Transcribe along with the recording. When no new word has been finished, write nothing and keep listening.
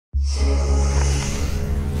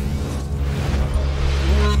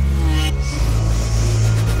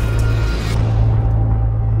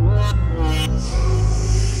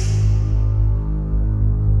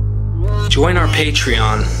Join our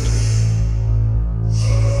Patreon.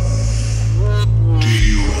 Do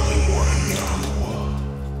you really want to know?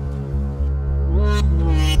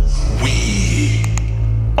 We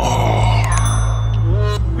are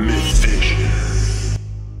Myth Vision.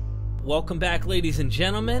 Welcome back, ladies and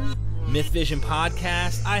gentlemen. Myth Vision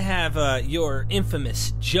Podcast. I have your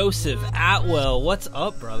infamous Joseph Atwill. What's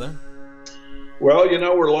up, brother? Well, you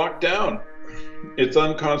know, we're locked down. It's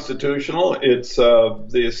unconstitutional. It's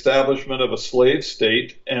the establishment of a slave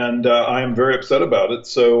state, and I am very upset about it.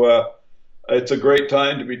 So it's a great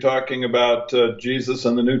time to be talking about Jesus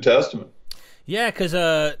and the New Testament. Yeah, because,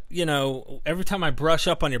 you know, every time I brush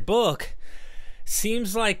up on your book,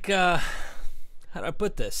 seems like, how do I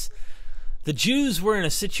put this? The Jews were in a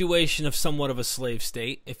situation of somewhat of a slave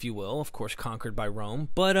state, if you will, of course, conquered by Rome.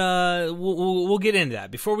 But we'll get into that.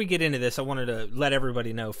 Before we get into this, I wanted to let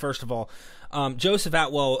everybody know, first of all, Joseph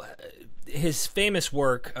Atwill, his famous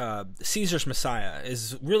work, Caesar's Messiah,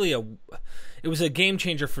 is really it was a game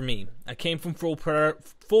changer for me. I came from full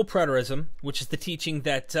preterism, which is the teaching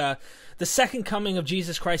that the second coming of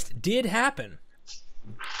Jesus Christ did happen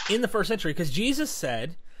in the first century, because Jesus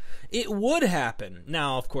said it would happen.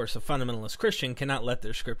 Now, of course, a fundamentalist Christian cannot let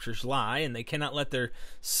their scriptures lie, and they cannot let their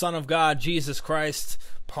Son of God, Jesus Christ,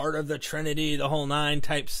 part of the Trinity, the whole nine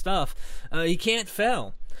type stuff. He can't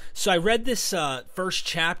fail. So I read this first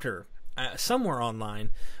chapter somewhere online,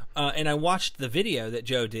 and I watched the video that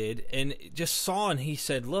Joe did, and just saw, and he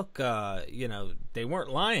said, look, you know, they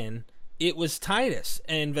weren't lying. It was Titus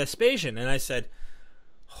and Vespasian. And I said,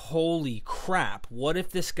 holy crap, what if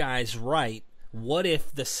this guy's right? What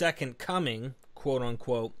if the second coming, quote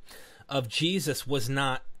unquote, of Jesus was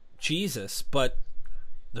not Jesus, but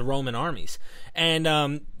the Roman armies?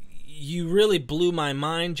 And you really blew my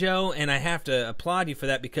mind, Joe, and I have to applaud you for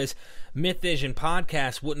that, because Myth Vision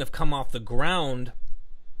Podcast wouldn't have come off the ground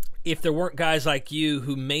if there weren't guys like you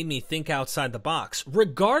who made me think outside the box,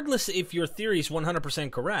 regardless if your theory is 100%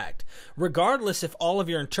 correct, regardless if all of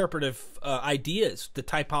your interpretive ideas, the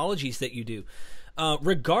typologies that you do,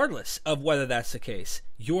 regardless of whether that's the case,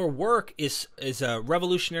 your work is a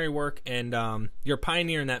revolutionary work, and you're a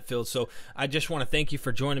pioneer in that field. So I just want to thank you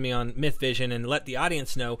for joining me on Myth Vision, and let the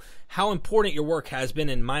audience know how important your work has been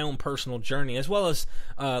in my own personal journey, as well as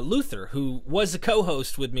Luther, who was a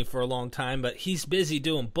co-host with me for a long time, but he's busy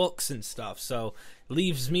doing books and stuff, so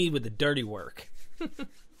leaves me with the dirty work.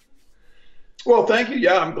 Well, thank you.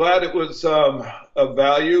 Yeah, I'm glad it was of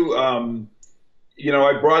value. You know,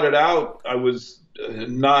 I brought it out. I was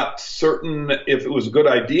not certain if it was a good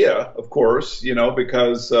idea, of course, you know,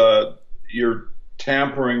 because you're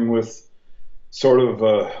tampering with sort of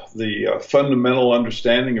the fundamental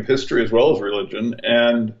understanding of history as well as religion.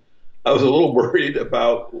 And I was a little worried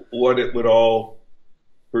about what it would all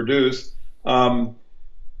produce. And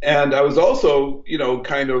I was also, you know,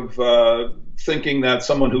 kind of thinking that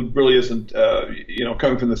someone who really isn't, you know,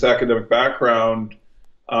 coming from this academic background,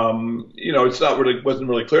 you know, wasn't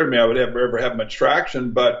really clear to me I would ever have much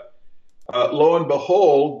traction, but lo and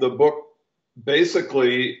behold, the book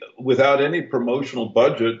basically, without any promotional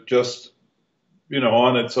budget, just, you know,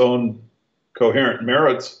 on its own coherent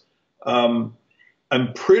merits, I'm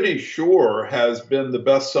pretty sure has been the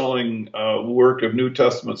best-selling work of New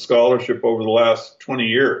Testament scholarship over the last 20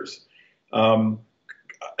 years.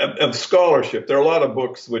 Of scholarship. There are a lot of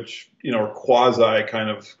books which, you know, are quasi kind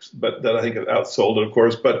of, but that I think have outsold it, of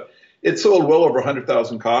course, but it sold well over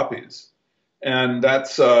 100,000 copies. And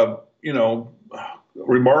that's, you know,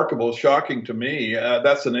 remarkable, shocking to me.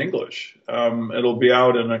 That's in English. It'll be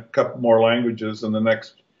out in a couple more languages in the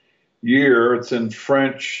next year. It's in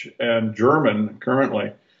French and German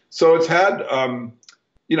currently. So it's had,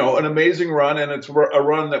 you know, an amazing run, and it's a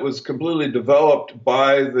run that was completely developed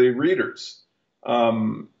by the readers.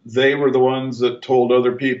 They were the ones that told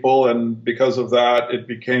other people, and because of that, it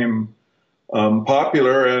became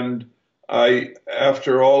popular. And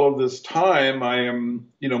after all of this time, I am,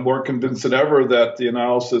 you know, more convinced than ever that the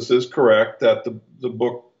analysis is correct, that the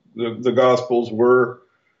book, the Gospels were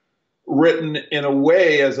written in a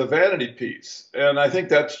way as a vanity piece. And I think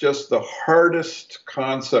that's just the hardest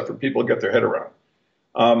concept for people to get their head around.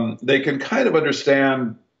 They can kind of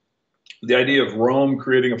understand the idea of Rome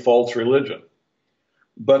creating a false religion.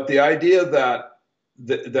 But the idea that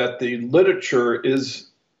the literature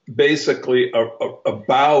is basically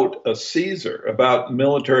about a Caesar, about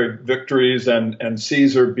military victories and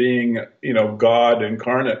Caesar being, you know, God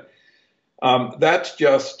incarnate, that's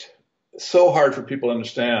just so hard for people to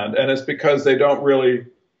understand. And it's because they don't really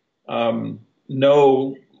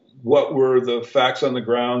know what were the facts on the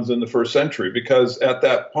grounds in the first century. Because at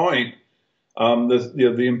that point,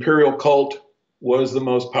 the imperial cult was the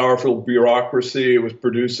most powerful bureaucracy. It was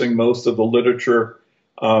producing most of the literature.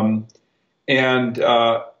 And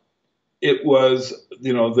it was,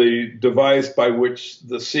 the device by which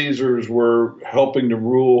the Caesars were helping to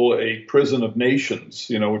rule a prison of nations,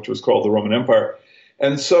 which was called the Roman Empire.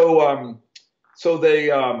 And so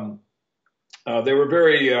they were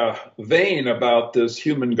very vain about this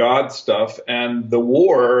human god stuff. And the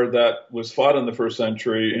war that was fought in the first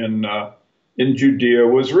century in Judea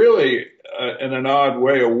was really, in an odd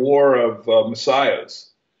way, a war of messiahs.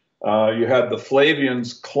 You had the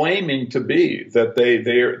Flavians claiming to be that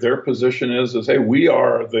their position is, hey, we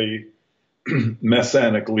are the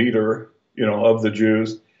messianic leader, of the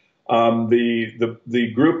Jews.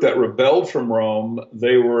 The group that rebelled from Rome,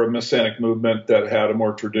 they were a messianic movement that had a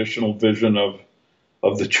more traditional vision of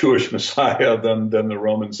the Jewish Messiah than the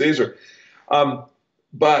Roman Caesar.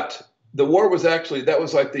 But the war was actually, that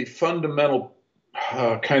was like the fundamental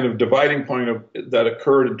kind of dividing point that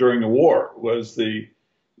occurred during the war, was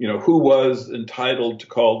who was entitled to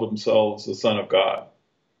call themselves the Son of God.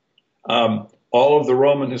 All of the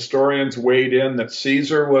Roman historians weighed in that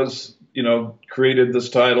Caesar was, created this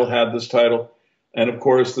title, had this title. And of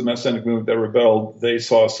course, the Messianic movement that rebelled, they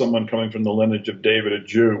saw someone coming from the lineage of David, a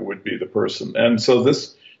Jew, would be the person. And so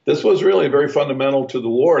this was really very fundamental to the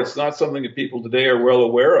war. It's not something that people today are well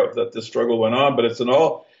aware of, that this struggle went on, but it's in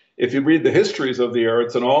all, if you read the histories of the era,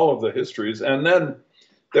 it's in all of the histories. And then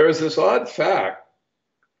there is this odd fact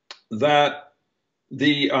that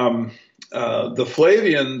the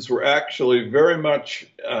Flavians were actually very much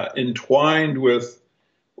entwined with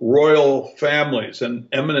royal families and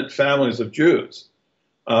eminent families of Jews.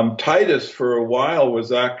 Titus, for a while,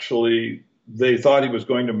 was actually, they thought he was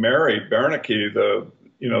going to marry Berenice,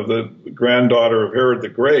 the granddaughter of Herod the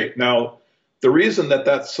Great. Now, the reason that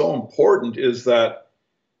that's so important is that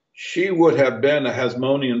she would have been a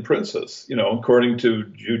Hasmonean princess, according to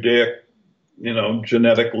Judaic,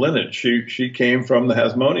 genetic lineage. She came from the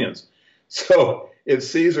Hasmoneans. So if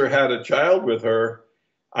Caesar had a child with her,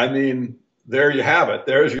 I mean, there you have it.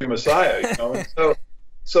 There's your Messiah.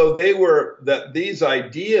 So they were, that these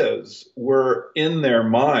ideas were in their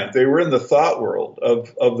mind. They were in the thought world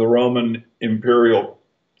of the Roman imperial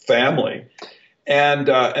family.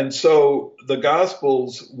 And so the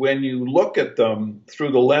Gospels, when you look at them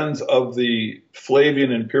through the lens of the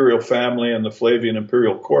Flavian imperial family and the Flavian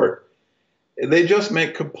imperial court, they just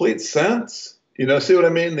make complete sense. See what I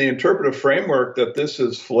mean? The interpretive framework that this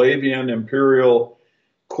is Flavian imperial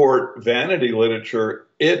court vanity literature,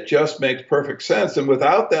 it just makes perfect sense. And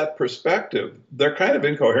without that perspective, they're kind of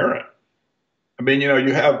incoherent. I mean,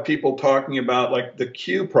 you have people talking about like the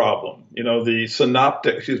Q problem, the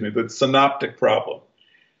synoptic problem.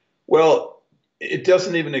 Well, it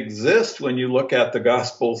doesn't even exist when you look at the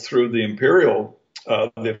gospel through the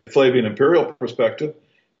Flavian imperial perspective,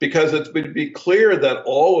 because it would be clear that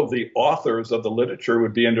all of the authors of the literature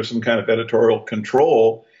would be under some kind of editorial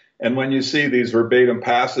control. And when you see these verbatim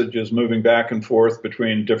passages moving back and forth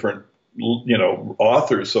between different,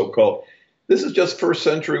 authors, so-called, this is just first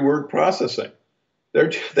century word processing. There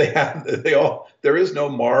is no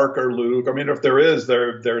Mark or Luke. I mean, if there is,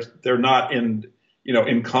 they're not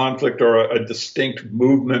in conflict or a distinct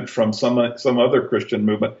movement from some other Christian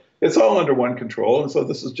movement. It's all under one control. And so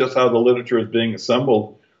this is just how the literature is being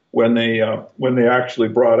assembled when they actually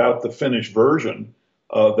brought out the finished version.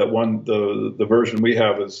 The version we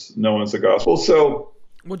have is known as the gospel. So,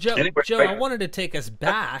 well, Joe, anyway, Joe, I wanted to take us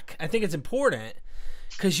back. I think it's important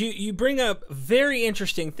because you bring up very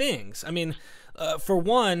interesting things. I mean, for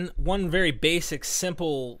one very basic,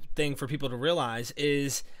 simple thing for people to realize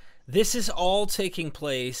is this is all taking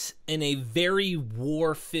place in a very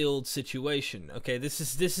war-filled situation. Okay, this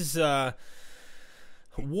is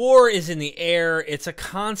war is in the air. It's a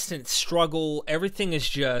constant struggle. Everything is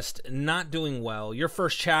just not doing well. Your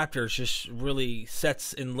first chapter just really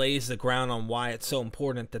sets and lays the ground on why it's so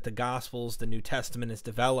important that the Gospels, the New Testament, is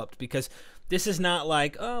developed, because this is not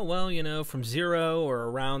like, oh, well, from 0 or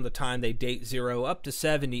around the time they date 0 up to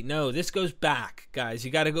 70. No, this goes back, guys.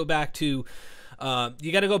 You got to go back to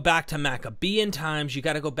Maccabean times. You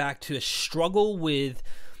got to go back to a struggle with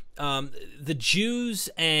the Jews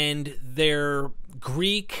and their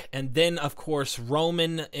Greek and then, of course,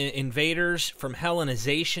 Roman invaders, from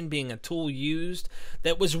Hellenization being a tool used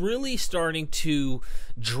that was really starting to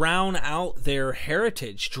drown out their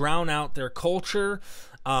heritage, drown out their culture.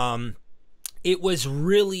 It was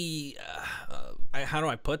really, how do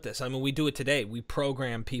I put this? I mean, we do it today. We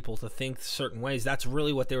program people to think certain ways. That's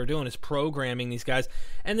really what they were doing, is programming these guys.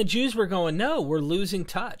 And the Jews were going, no, we're losing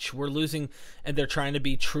touch. We're losing, and they're trying to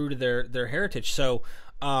be true to their heritage. So,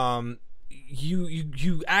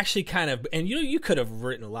 you actually kind of, and you could have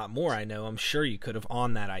written a lot more. I'm sure you could have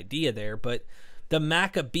on that idea there, but the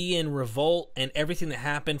Maccabean revolt and everything that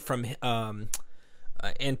happened from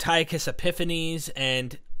Antiochus Epiphanes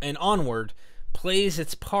and onward plays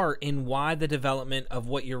its part in why the development of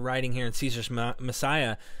what you're writing here in Caesar's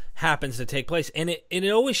Messiah happens to take place. And it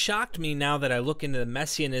always shocked me, now that I look into the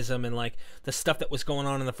messianism and like the stuff that was going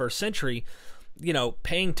on in the first century,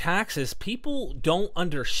 paying taxes. People don't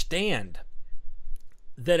understand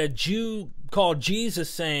that a Jew called Jesus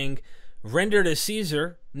saying, render to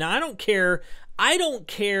Caesar. Now, I don't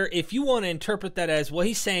care if you want to interpret that as, well,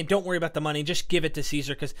 he's saying don't worry about the money, just give it to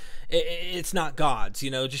Caesar because it's not God's,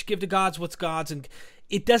 just give to God's what's God's. And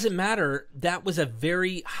it doesn't matter. That was a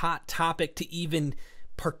very hot topic to even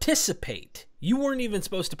participate. You weren't even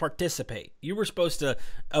supposed to participate. You were supposed to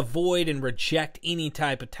avoid and reject any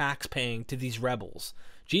type of tax paying to these rebels.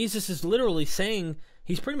 Jesus is literally saying,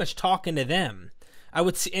 he's pretty much talking to them. I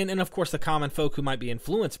would see, and of course the common folk who might be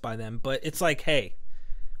influenced by them, but it's like, hey,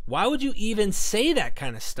 why would you even say that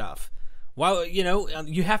kind of stuff? Why,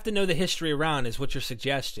 you have to know the history around is what you're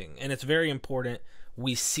suggesting, and it's very important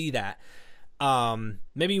we see that.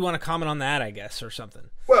 Maybe you want to comment on that, I guess, or something.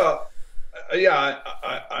 Well, yeah,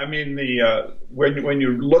 I mean, when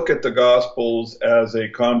you look at the Gospels as a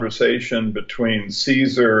conversation between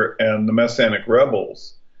Caesar and the Messianic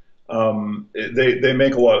rebels, they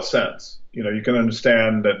make a lot of sense. You can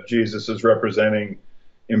understand that Jesus is representing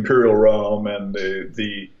imperial Rome, and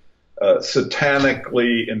the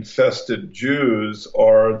satanically infested Jews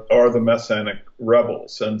are the Messianic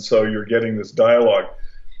rebels, and so you're getting this dialogue.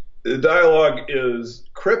 The dialogue is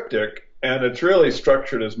cryptic, and it's really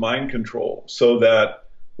structured as mind control, so that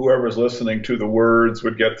whoever's listening to the words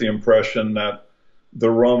would get the impression that the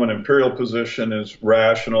Roman imperial position is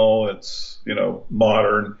rational, it's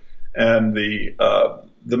modern, and the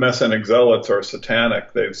Messianic zealots are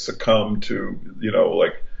satanic. They've succumbed to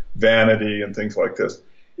like vanity and things like this.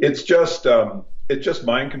 It's just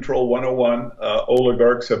mind control 101.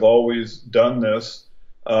 Oligarchs have always done this.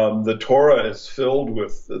 The Torah is filled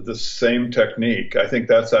with the same technique. I think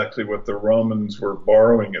that's actually what the Romans were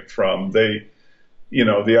borrowing it from. They,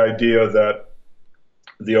 the idea that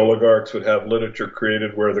the oligarchs would have literature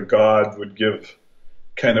created where the god would give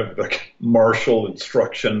kind of like martial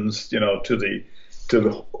instructions, to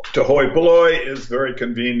hoi polloi is very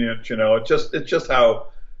convenient. It's just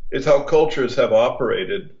how cultures have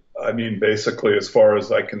operated. I mean, basically, as far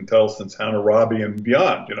as I can tell, since Hammurabi and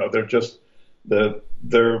beyond, they're just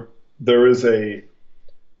there is a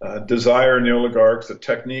desire in the oligarchs, a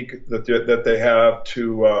technique that they have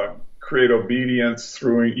to create obedience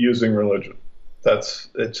through using religion. It's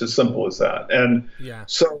as simple as that. And yeah.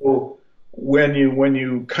 So when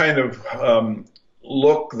you kind of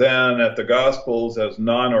look then at the Gospels as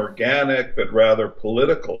non-organic but rather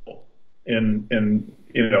political in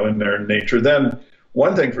their nature, then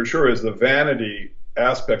one thing for sure is the vanity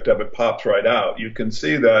aspect of it pops right out. You can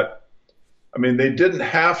see that. I mean, they didn't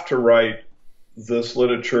have to write this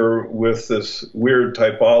literature with this weird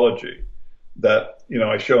typology that,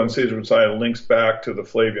 I show in Caesar Messiah links back to the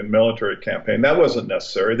Flavian military campaign. That wasn't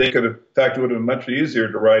necessary. They could have, in fact, it would have been much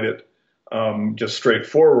easier to write it just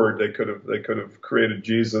straightforward. They could have created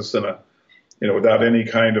Jesus in without any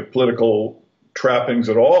kind of political trappings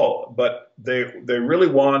at all. But they really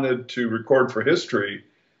wanted to record for history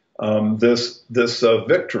this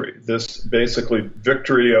victory, this basically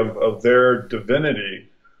victory of their divinity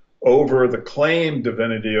over the claimed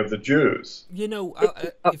divinity of the Jews. If you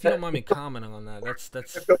don't mind me commenting on that,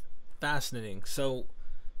 that's fascinating. So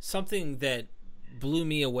something that blew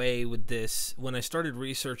me away with this when I started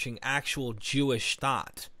researching actual Jewish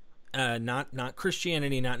thought, not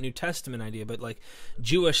Christianity, not New Testament idea, but like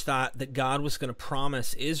Jewish thought that God was going to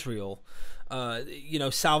promise Israel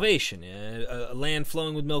salvation, a land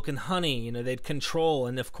flowing with milk and honey, they'd control,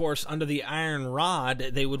 and of course under the iron rod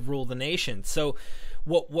they would rule the nation. So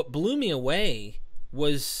what blew me away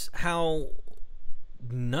was how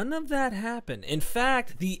none of that happened. In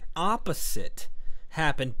fact, the opposite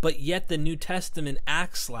happened, but yet the New Testament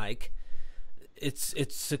acts like it's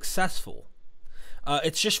successful.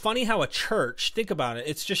 It's just funny how a church, think about it,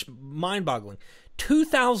 it's just mind-boggling.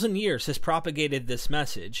 2,000 years has propagated this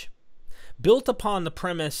message, built upon the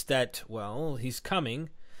premise that, well, he's coming,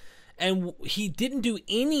 and he didn't do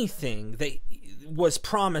anything that was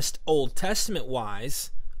promised Old Testament-wise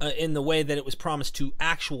in the way that it was promised to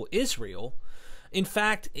actual Israel. In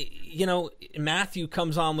fact, Matthew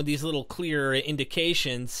comes on with these little clear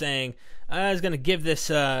indications saying, I was going to give this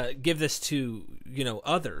to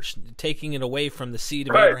others, taking it away from the seed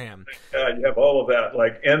of Right. Abraham. Yeah, you have all of that,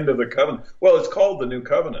 like end of the covenant. Well, it's called the new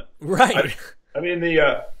covenant. Right. I mean,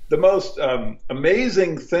 the most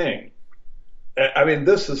amazing thing. I mean,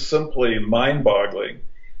 this is simply mind-boggling.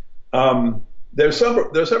 There's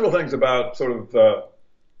several things about sort of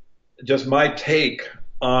just my take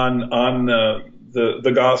on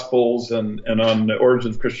the Gospels and on the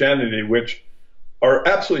origins of Christianity, which are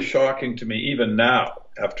absolutely shocking to me even now,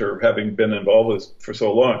 after having been involved with this for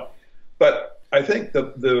so long. But I think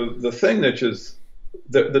the thing that is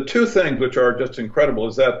the two things which are just incredible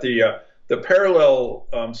is that the parallel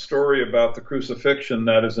story about the crucifixion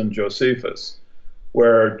that is in Josephus,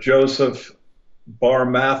 where Joseph Bar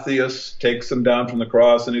Matthias takes him down from the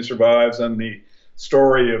cross and he survives, and the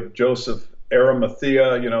story of Joseph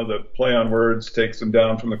Arimathea, the play on words, takes him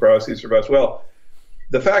down from the cross, he survives. Well,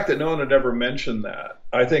 the fact that no one had ever mentioned that,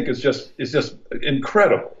 I think, is just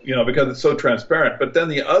incredible, because it's so transparent. But then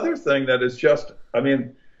the other thing that is just, I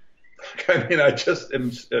just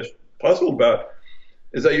am puzzled about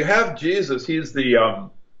is that you have Jesus. He is the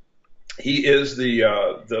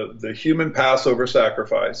human Passover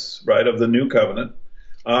sacrifice, right, of the new covenant.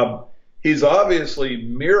 He's obviously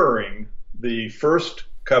mirroring the first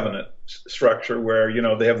covenant structure where,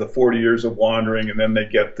 they have the 40 years of wandering and then they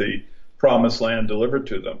get the promised land delivered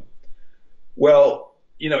to them. Well,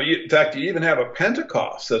 in fact, you even have a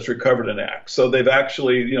Pentecost that's recovered in Acts. So they've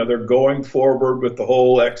actually, they're going forward with the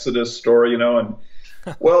whole Exodus story, and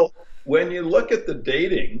well, when you look at the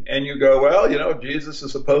dating and you go, well, Jesus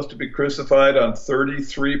is supposed to be crucified on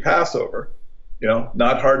 33 Passover,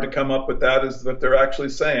 not hard to come up with that is what they're actually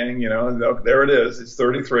saying, there it is, it's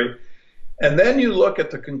 33. And then you look at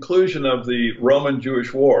the conclusion of the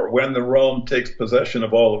Roman-Jewish War, when the Rome takes possession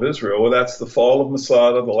of all of Israel. Well, that's the fall of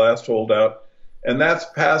Masada, the last holdout, and that's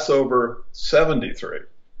Passover 73.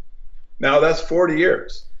 Now that's 40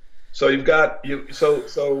 years. So you've got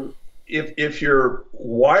so if you're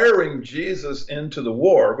wiring Jesus into the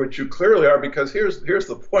war, which you clearly are, because here's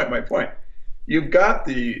the point. My point. You've got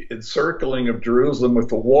the encircling of Jerusalem with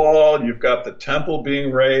the wall. You've got the temple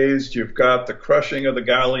being razed. You've got the crushing of the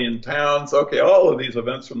Galilean towns. Okay, all of these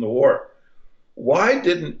events from the war. Why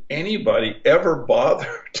didn't anybody ever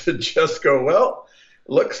bother to just go, well,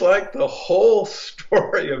 looks like the whole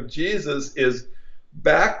story of Jesus is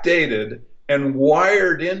backdated and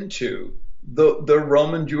wired into the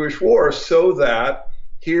Roman Jewish War, so that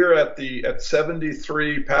here at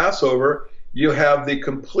 73 Passover, you have the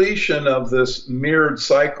completion of this mirrored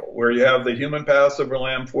cycle where you have the human Passover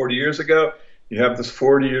lamb 40 years ago, you have this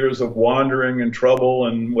 40 years of wandering and trouble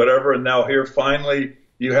and whatever, and now here finally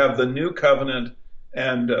you have the new covenant,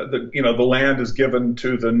 and the land is given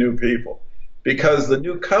to the new people, because the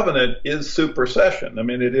new covenant is supersession. I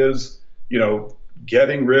mean, it is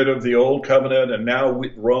getting rid of the old covenant, and now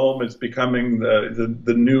Rome is becoming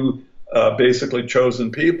the new basically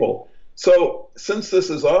chosen people. So since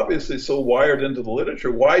this is obviously so wired into the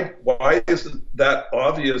literature, why isn't that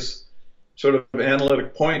obvious sort of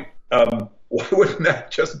analytic point, why wouldn't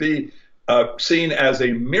that just be seen as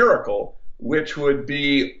a miracle, which would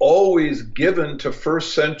be always given to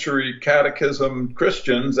first century catechism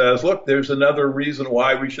Christians as, look, there's another reason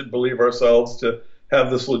why we should believe ourselves to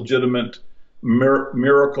have this legitimate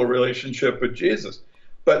miracle relationship with Jesus.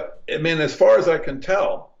 But I mean, as far as I can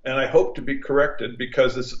tell, and I hope to be corrected,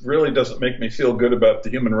 because this really doesn't make me feel good about the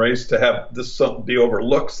human race to have this be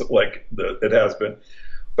overlooked like it has been.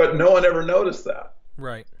 But no one ever noticed that.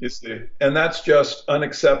 Right. You see, and that's just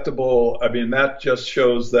unacceptable. I mean, that just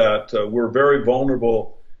shows that we're very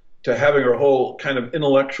vulnerable to having our whole kind of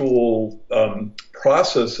intellectual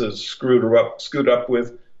processes screwed up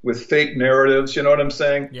with fake narratives. You know what I'm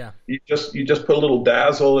saying? Yeah. You just put a little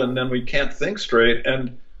dazzle, and then we can't think straight.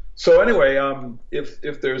 And so anyway,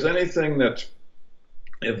 if there's anything that's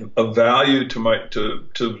of value to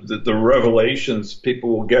the revelations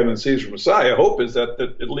people will get in Caesar Messiah, I hope is that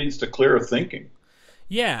it leads to clearer thinking.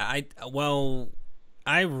 Yeah,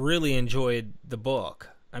 I really enjoyed the book.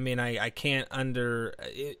 I mean, I can't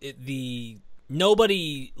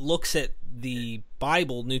nobody looks at the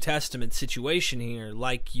Bible, New Testament situation here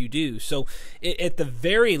like you do. So at the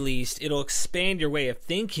very least, it'll expand your way of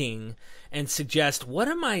thinking and suggest,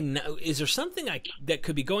 is there something that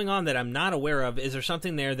could be going on that I'm not aware of? Is there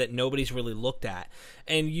something there that nobody's really looked at?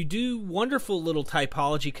 And you do wonderful little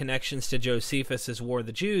typology connections to Josephus' War of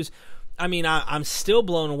the Jews. I mean, I'm still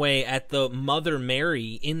blown away at the Mother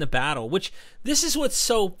Mary in the battle, which this is what's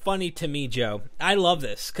so funny to me, Joe. I love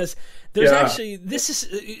this because there's actually, this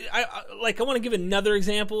is, I want to give another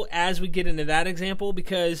example as we get into that example,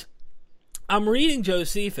 because I'm reading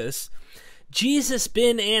Josephus. Jesus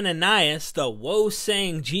ben Ananias, the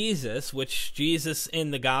woe-saying Jesus, which Jesus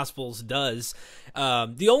in the Gospels does,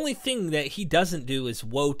 the only thing that he doesn't do is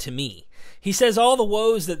woe to me. He says all the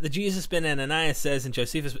woes that the Jesus ben Ananias says in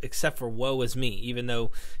Josephus, except for woe is me, even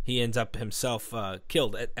though he ends up himself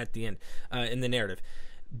killed at the end in the narrative.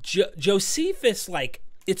 Josephus, like,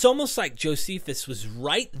 it's almost like Josephus was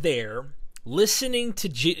right there listening to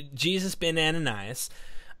Jesus ben Ananias,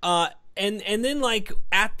 and then, like,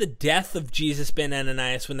 at the death of Jesus ben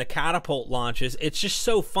Ananias, when the catapult launches, it's just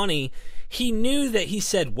so funny. He knew that he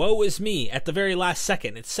said, woe is me, at the very last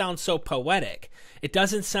second. It sounds so poetic. It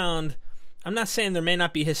doesn't sound... I'm not saying there may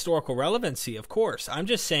not be historical relevancy, of course. I'm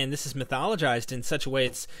just saying this is mythologized in such a way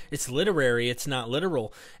it's literary, it's not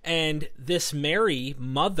literal. And this Mary,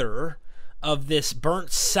 mother of this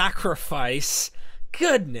burnt sacrifice,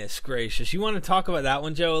 goodness gracious. You want to talk about that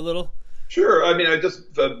one, Joe, a little? Sure. I mean, I just...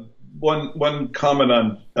 One comment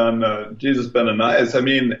on Jesus ben Ananias. I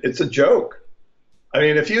mean, it's a joke. I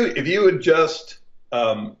mean, if you would just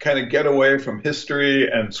kind of get away from history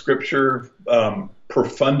and scripture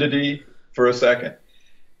profundity for a second,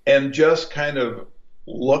 and just kind of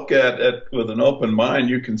look at it with an open mind,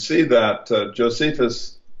 you can see that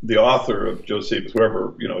Josephus, the author of Josephus,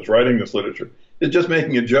 whoever is writing this literature, is just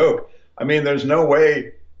making a joke. I mean, there's no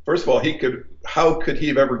way. First of all, how could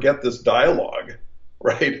he ever get this dialogue?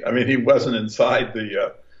 Right? I mean, he wasn't inside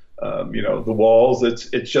the walls.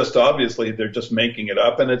 It's just obviously they're just making it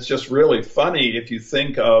up, and it's just really funny if you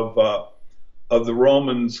think of the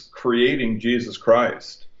Romans creating Jesus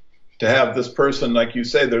Christ. To have this person, like you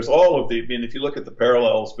say, there's all of the. I mean, if you look at the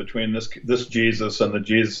parallels between this Jesus and the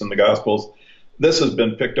Jesus in the Gospels, this has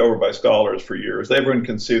been picked over by scholars for years. Everyone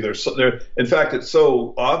can see there's. In fact, it's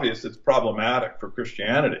so obvious it's problematic for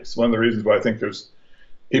Christianity. It's one of the reasons why I think there's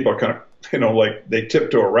people are kind of like they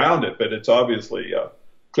tiptoe around it, but it's obviously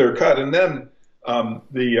clear cut. And then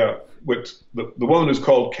the woman who's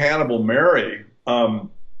called Cannibal Mary.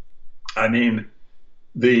 I mean,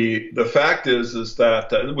 the fact is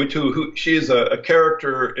that she is a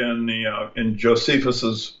character in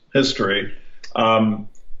Josephus's history, and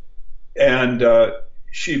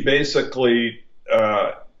she basically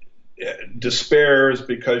despairs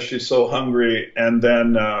because she's so hungry, and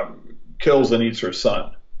then kills and eats her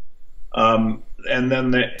son. And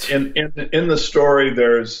then in the story,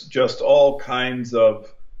 there's just all kinds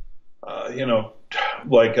of, they're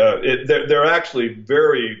actually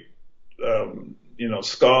very,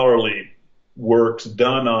 scholarly works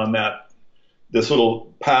done on this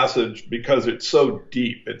little passage because it's so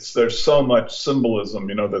deep. There's so much symbolism,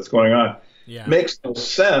 that's going on. Yeah. Makes no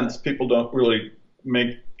sense. People don't really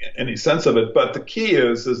make any sense of it. But the key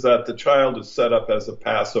is that the child is set up as a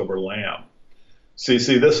Passover lamb. See,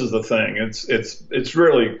 this is the thing. It's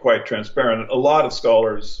really quite transparent. A lot of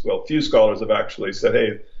scholars, few scholars have actually said,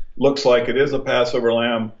 hey, looks like it is a Passover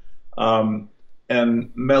lamb.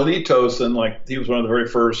 And Mellitos, he was one of the very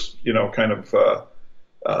first,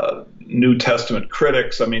 New Testament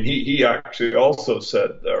critics. I mean, he actually also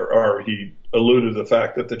said, or he alluded to the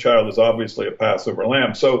fact that the child is obviously a Passover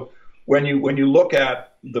lamb. So when you look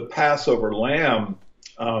at the Passover lamb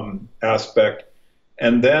aspect,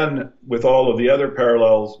 and then with all of the other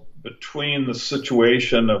parallels between the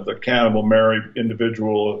situation of the Cannibal Mary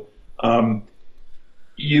individual,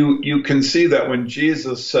 you can see that when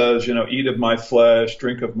Jesus says, eat of my flesh,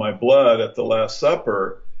 drink of my blood at the Last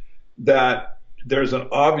Supper, that there's an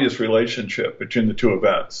obvious relationship between the two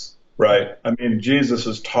events, right? I mean, Jesus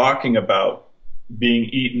is talking about being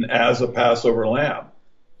eaten as a Passover lamb.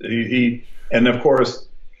 And of course,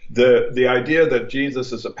 the idea that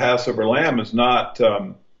Jesus is a Passover lamb is not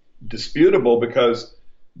disputable, because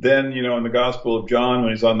then, in the Gospel of John,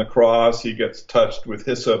 when he's on the cross, he gets touched with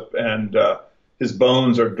hyssop, and his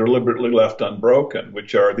bones are deliberately left unbroken,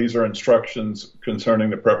 these are instructions concerning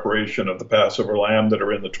the preparation of the Passover lamb that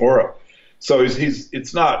are in the Torah. So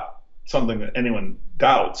it's not something that anyone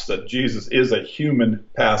doubts, that Jesus is a human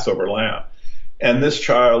Passover lamb. And this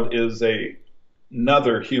child is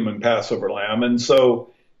another human Passover lamb. And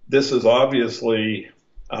so this is obviously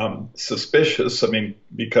suspicious. I mean,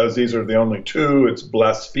 because these are the only two, it's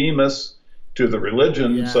blasphemous to the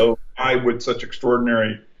religion. Yeah. So why would such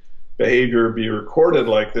extraordinary behavior be recorded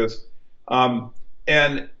like this?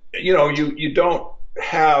 And, you don't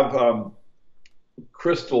have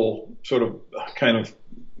crystal sort of kind of,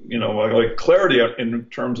 like clarity in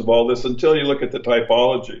terms of all this until you look at the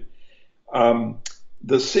typology.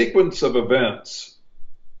 The sequence of events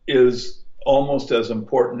is almost as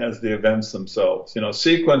important as the events themselves.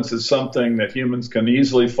 Sequence is something that humans can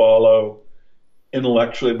easily follow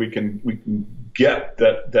intellectually. We can get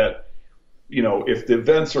that if the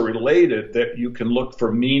events are related, that you can look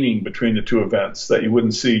for meaning between the two events that you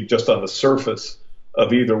wouldn't see just on the surface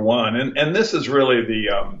of either one. And this is really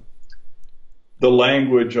the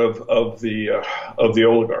language of the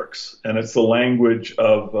oligarchs, and it's the language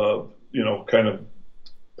of kind of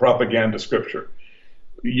propaganda scripture.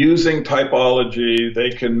 Using typology,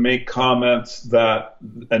 they can make comments that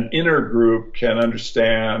an inner group can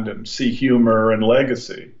understand and see humor and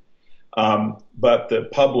legacy, but the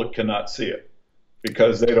public cannot see it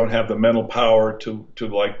because they don't have the mental power to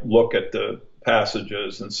like look at the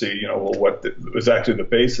passages and see, what was actually the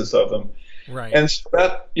basis of them. Right. And so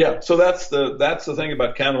that's the thing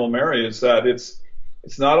about Cannibal Mary, is that it's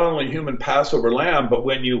not only human Passover lamb, but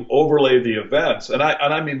when you overlay the events, and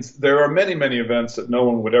I mean there are many, many events that no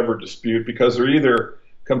one would ever dispute because they're either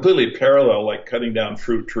completely parallel, like cutting down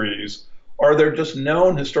fruit trees, or they're just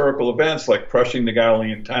known historical events like crushing the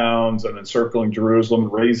Galilean towns and encircling Jerusalem,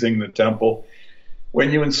 raising the temple. When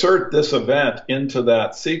you insert this event into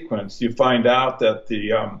that sequence, you find out that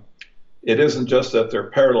it isn't just that they're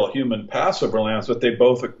parallel human Passover lambs, but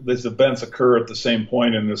these events occur at the same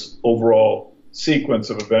point in this overall sequence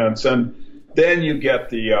of events. And then you get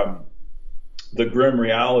the grim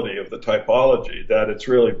reality of the typology, that it's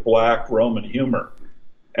really black Roman humor.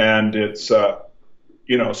 And it's, so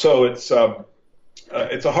it's a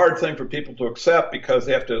hard thing for people to accept because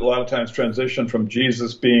they have to a lot of times transition from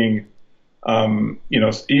Jesus being, even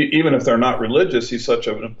if they're not religious, he's such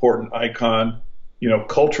an important icon,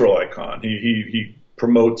 cultural icon. He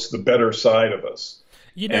promotes the better side of us.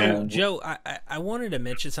 Joe, I wanted to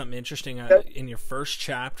mention something interesting in your first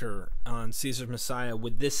chapter on Caesar's Messiah.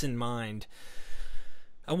 With this in mind,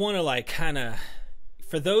 I want to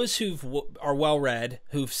for those who are well-read,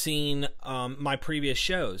 who've seen my previous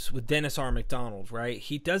shows with Dennis R. MacDonald, right?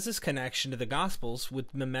 He does this connection to the Gospels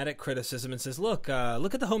with mimetic criticism and says, look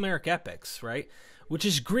at the Homeric epics, right? Which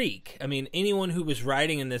is Greek. I mean, anyone who was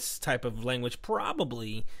writing in this type of language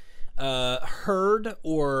probably heard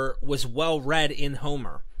or was well-read in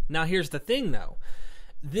Homer. Now, here's the thing, though.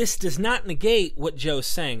 This does not negate what Joe's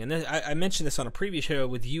saying. And I mentioned this on a previous show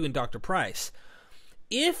with you and Dr. Price.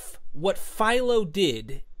 If what Philo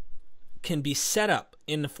did can be set up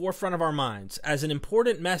in the forefront of our minds as an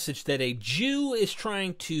important message that a Jew is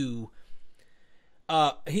trying to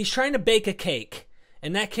bake a cake,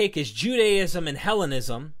 and that cake is Judaism and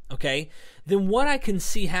Hellenism, okay, then what I can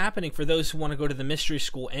see happening for those who want to go to the mystery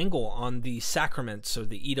school angle on the sacraments, or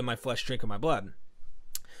the eat of my flesh, drink of my blood,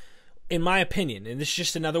 in my opinion, and this is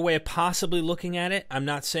just another way of possibly looking at it, I'm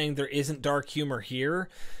not saying there isn't dark humor here.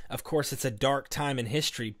 Of course, it's a dark time in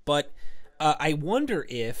history, but I wonder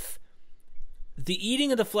if the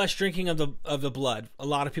eating of the flesh, drinking of the blood, a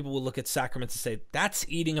lot of people will look at sacraments and say, that's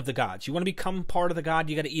eating of the gods. You want to become part of the god,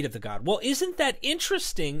 you got to eat of the god. Well, isn't that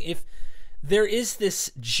interesting if there is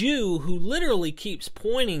this Jew who literally keeps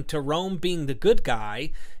pointing to Rome being the good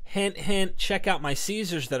guy? Hint, hint, check out my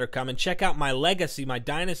Caesars that are coming. Check out my legacy, my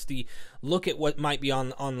dynasty. Look at what might be on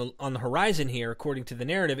the horizon here, according to the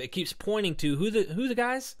narrative. It keeps pointing to who the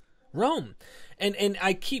guys? Rome. And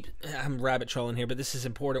I'm rabbit trolling here, but this is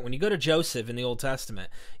important. When you go to Joseph in the Old Testament,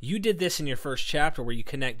 you did this in your first chapter where you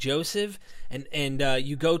connect Joseph and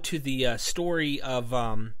you go to the story of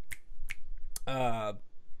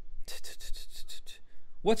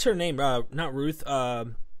what's her name? Not Ruth. I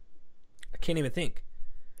can't even think.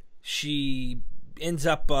 She ends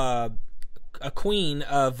up a queen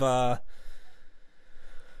of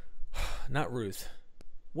not Ruth.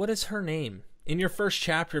 What is her name? In your first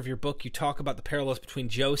chapter of your book, you talk about the parallels between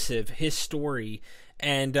Joseph, his story,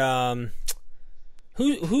 and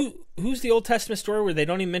who's the Old Testament story where they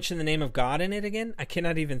don't even mention the name of God in it again? I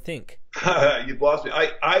cannot even think. You've lost me.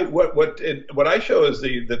 What I show is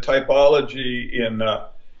the typology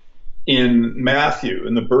in Matthew,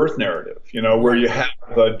 in the birth narrative, where you have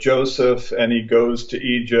Joseph and he goes to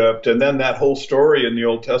Egypt, and then that whole story in the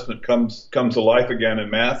Old Testament comes to life again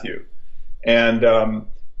in Matthew, and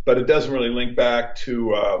but it doesn't really link back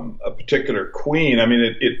to a particular queen. I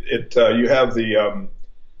mean, you have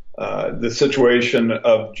the situation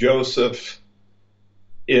of Joseph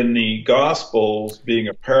in the Gospels being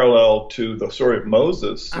a parallel to the story of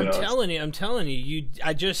Moses. I'm telling you.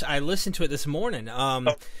 I listened to it this morning.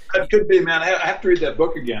 That could be, man. I have to read that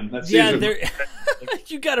book again.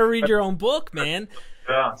 You got to read your own book, man.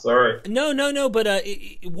 Yeah, sorry. No. But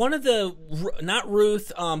one of the, not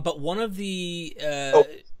Ruth, but one of the.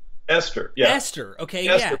 Esther. Yeah. Esther. Okay.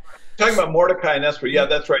 Esther. Yeah. Talking about Mordecai and Esther. Yeah,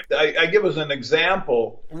 that's right. I give us an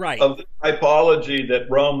example of the typology that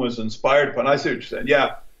Rome was inspired upon. I see what you're saying.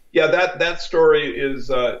 Yeah. That story is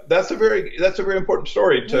that's a very important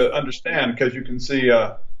story to understand, because you can see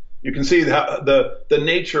You can see the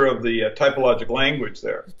nature of the typologic language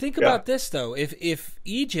there. Think about this, though. If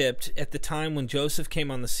Egypt, at the time when Joseph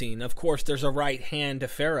came on the scene, of course, there's a right hand to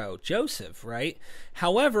Pharaoh, Joseph, right?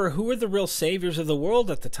 However, who are the real saviors of the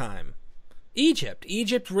world at the time? Egypt.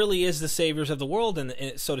 Egypt really is the saviors of the world,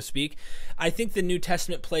 and so to speak. I think the New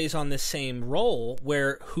Testament plays on this same role,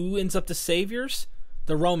 where who ends up the saviors?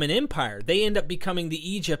 The Roman Empire. They end up becoming the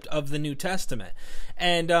Egypt of the New Testament.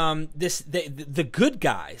 And the good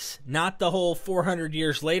guys, not the whole 400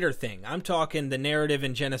 years later thing. I'm talking the narrative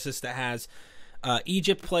in Genesis that has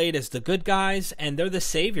Egypt played as the good guys, and they're the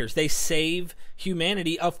saviors. They save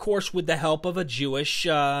humanity, of course, with the help of a Jewish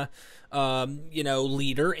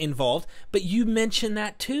leader involved. But you mentioned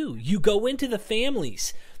that too. You go into the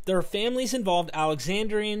families. There are families involved,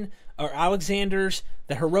 Alexanders,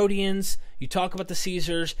 the Herodians. You talk about the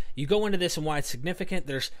Caesars. You go into this and why it's significant.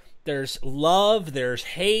 There's love, there's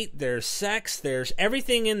hate, there's sex, there's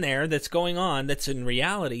everything in there that's going on that's in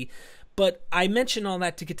reality. But I mention all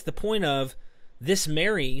that to get to the point of this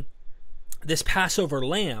Mary, this Passover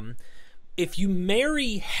lamb. If you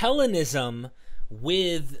marry Hellenism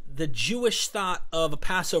with the Jewish thought of a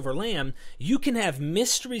Passover lamb, you can have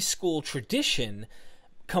mystery school tradition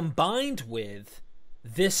combined with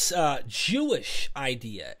this Jewish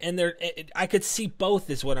idea. And I could see both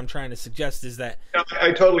is what I'm trying to suggest, is that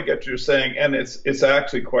I totally get what you're saying, and it's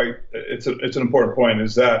actually it's an important point,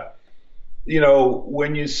 is that,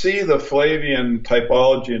 when you see the Flavian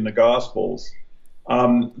typology in the Gospels,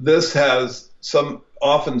 this has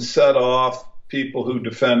often set off people who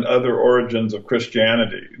defend other origins of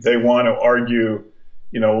Christianity. They want to argue,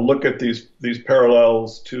 look at these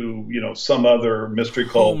parallels to, some other mystery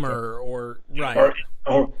cult. Homer or right.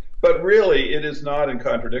 But really, it is not in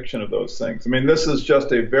contradiction of those things. I mean, this is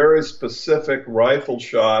just a very specific rifle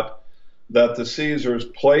shot that the Caesars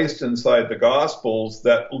placed inside the Gospels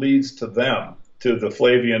that leads to them, to the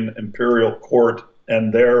Flavian imperial court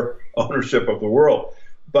and their ownership of the world.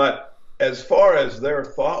 But as far as their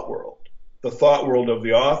thought world, the thought world of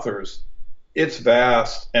the authors, it's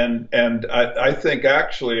vast, and I think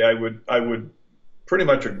actually I would pretty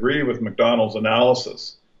much agree with MacDonald's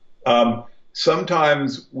analysis.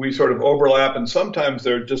 Sometimes we sort of overlap, and sometimes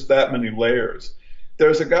there are just that many layers.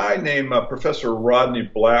 There's a guy named Professor Rodney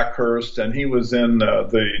Blackhurst, and he was in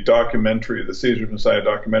the documentary, the Caesar Messiah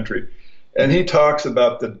documentary, and he talks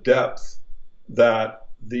about the depth that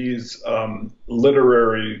these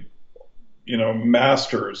literary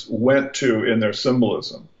masters went to in their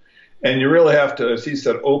symbolism. And you really have to, as he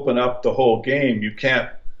said, open up the whole game. You can't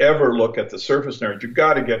ever look at the surface narrative. You've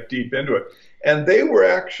got to get deep into it. And they were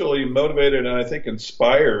actually motivated and I think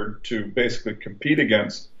inspired to basically compete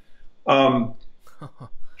against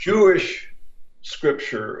Jewish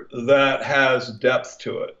scripture that has depth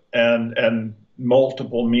to it and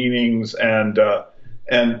multiple meanings and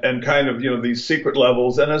kind of, these secret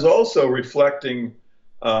levels, and is also reflecting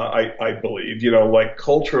I believe, like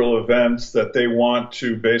cultural events that they want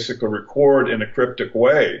to basically record in a cryptic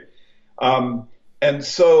way. And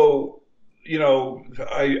so,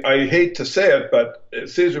 I hate to say it, but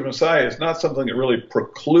Caesar Messiah is not something that really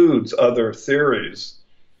precludes other theories,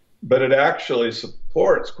 but it actually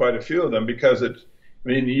supports quite a few of them, because if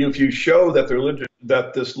you show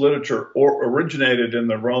that this literature originated in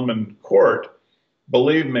the Roman court,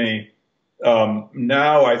 believe me,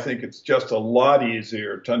 now I think it's just a lot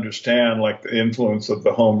easier to understand, like the influence of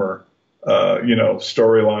the Homer,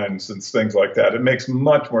 storylines and things like that. It makes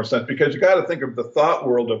much more sense, because you got to think of the thought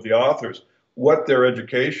world of the authors, what their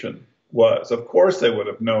education was. Of course, they would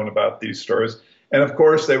have known about these stories, and of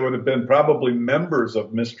course, they would have been probably members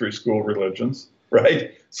of mystery school religions,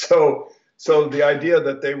 right? So the idea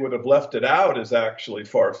that they would have left it out is actually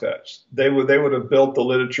far-fetched. They would have built the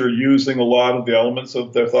literature using a lot of the elements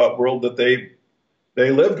of their thought world that they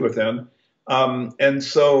lived within. And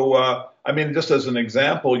so, just as an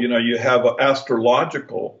example, you have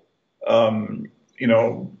astrological, kind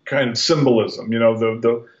of symbolism.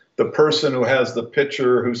 The person who has the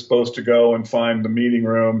pitcher who's supposed to go and find the meeting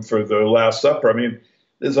room for the Last Supper.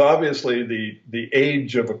 There's obviously the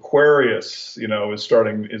age of Aquarius,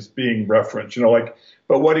 is being referenced,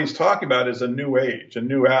 but what he's talking about is a new age, a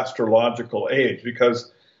new astrological age,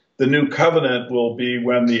 because the new covenant will be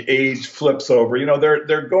when the age flips over.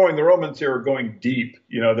 The Romans here are going deep,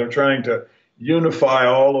 they're trying to unify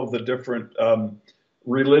all of the different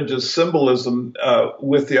religious symbolism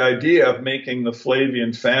with the idea of making the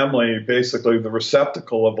Flavian family basically the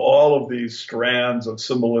receptacle of all of these strands of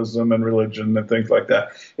symbolism and religion and things like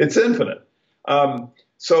that. It's infinite.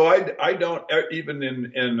 So I don't, even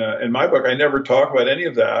in my book, I never talk about any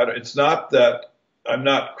of that. It's not that I'm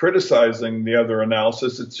not criticizing the other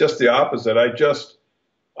analysis. It's just the opposite. I just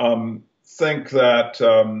think that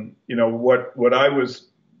what I was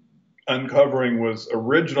uncovering was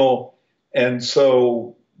original, and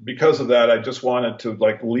so because of that, I just wanted to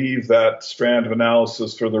leave that strand of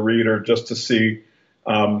analysis for the reader just to see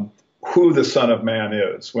who the Son of Man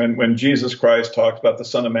is. When Jesus Christ talks about the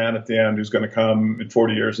Son of Man at the end, who's going to come in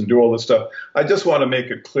 40 years and do all this stuff, I just want to make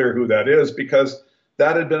it clear who that is, because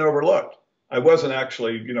that had been overlooked. I wasn't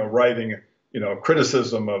actually, writing, a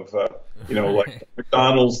criticism of, like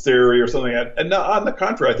McDonald's theory or something. And no, on the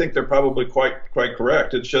contrary, I think they're probably quite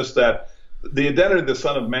correct. It's just that the identity of the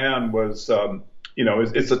Son of Man was,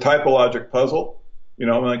 it's a typologic puzzle.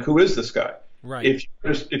 Who is this guy? Right.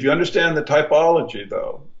 If you understand the typology,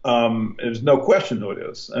 though, there's no question who it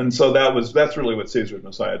is. And so that's really what Caesar's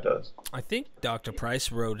Messiah does. I think Dr.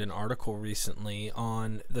 Price wrote an article recently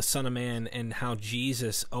on the Son of Man and how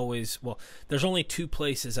Jesus there's only two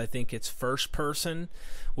places. I think it's first person,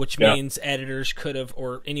 which means editors could have,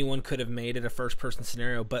 or anyone could have made it a first person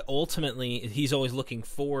scenario. But ultimately, he's always looking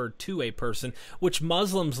forward to a person, which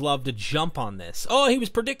Muslims love to jump on this. Oh, he was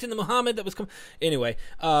predicting the Muhammad that was coming. Anyway,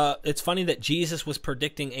 it's funny that Jesus was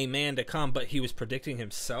predicting a man to come, but he was predicting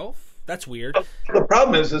himself. That's weird. The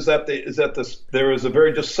problem is that there is a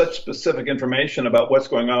very just such specific information about what's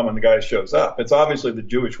going on when the guy shows up. It's obviously the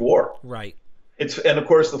Jewish war. Right. And of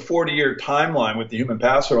course the 40-year timeline with the human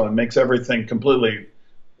Passover makes everything completely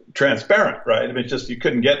transparent, right? I mean, it's just, you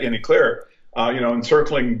couldn't get any clearer.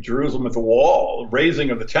 Encircling Jerusalem with the wall, raising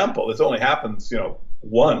of the temple. This only happens,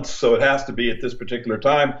 once, so it has to be at this particular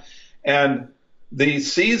time. And the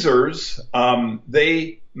Caesars,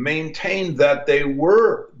 they maintained that they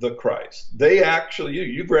were the Christ. They actually,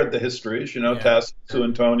 you've read the histories, Tacitus,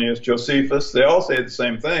 Suetonius, Josephus, they all say the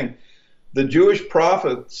same thing. The Jewish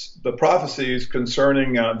prophets, the prophecies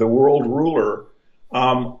concerning the world ruler,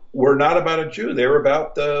 were not about a Jew. They were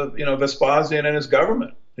about Vespasian and his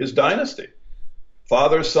government, his dynasty.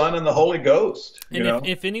 Father, Son, and the Holy Ghost. And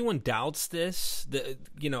if anyone doubts this,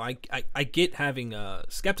 I get having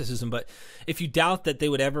skepticism, but if you doubt that they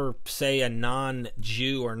would ever say a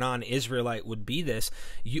non-Jew or non-Israelite would be this,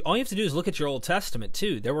 all you have to do is look at your Old Testament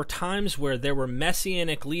too. There were times where there were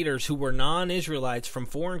messianic leaders who were non-Israelites from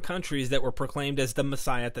foreign countries that were proclaimed as the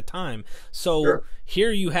Messiah at the time. So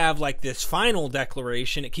here you have this final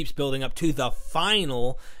declaration. It keeps building up to the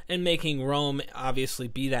final and making Rome obviously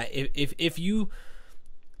be that. If you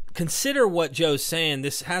consider what Joe's saying,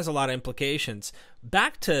 this has a lot of implications.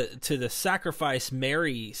 Back to the sacrifice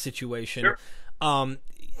Mary situation,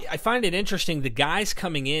 I find it interesting, the guys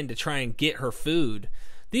coming in to try and get her food,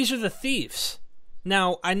 these are the thieves.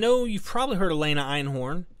 Now, I know you've probably heard of Lena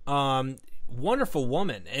Einhorn, wonderful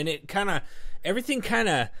woman, and everything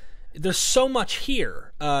there's so much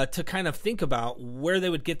here to kind of think about where they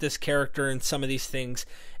would get this character and some of these things,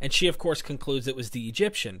 and she, of course, concludes it was the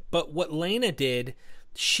Egyptian. But what Lena did,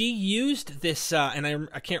 she used this, and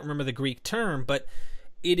I can't remember the Greek term, but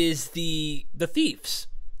it is the thieves.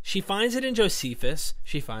 She finds it in Josephus,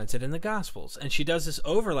 she finds it in the Gospels, and she does this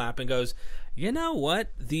overlap and goes, you know what?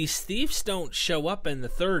 These thieves don't show up in the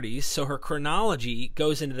 30s, so her chronology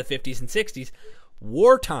goes into the 50s and 60s,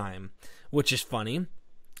 wartime, which is funny.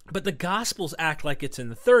 But the Gospels act like it's in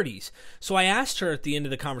the 30s. So I asked her at the end of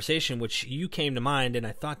the conversation, which you came to mind, and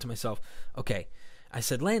I thought to myself, okay, I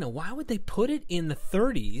said, Lena, why would they put it in the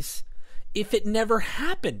 30s if it never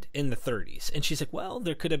happened in the 30s? And she's like, well,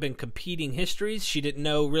 there could have been competing histories. She didn't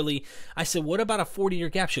know really. I said, what about a 40-year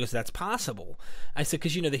gap? She goes, that's possible. I said,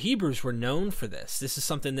 because, the Hebrews were known for this. This is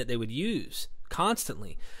something that they would use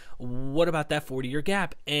constantly. What about that 40-year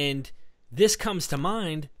gap? And this comes to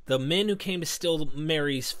mind. The men who came to steal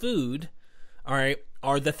Mary's food, all right,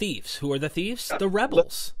 are the thieves. Who are the thieves? The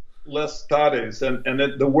rebels. Lestats,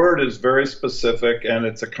 and the word is very specific, and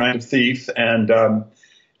it's a kind of thief, and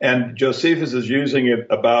Josephus is using it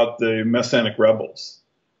about the Messianic rebels.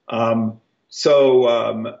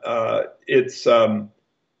 It's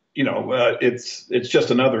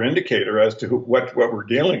just another indicator as to what we're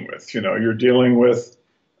dealing with. You're dealing with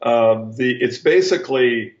it's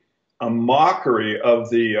basically a mockery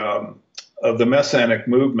of the Messianic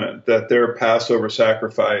movement, that their Passover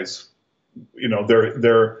sacrifice,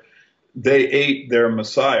 they ate their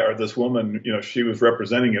Messiah, or this woman, she was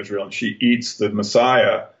representing Israel, and she eats the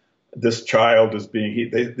Messiah. This child is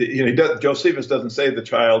being, Josephus doesn't say the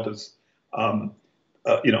child is, a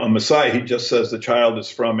Messiah. He just says the child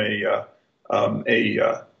is from a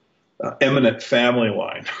eminent family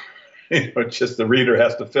line. It's just the reader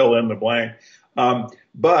has to fill in the blank.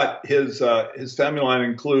 But his family line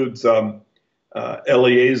includes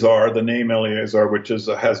Eleazar, the name Eleazar, which is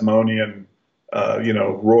a Hasmonean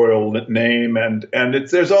royal name, and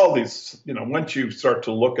there's all these, once you start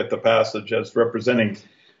to look at the passage as representing,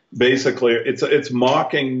 basically, it's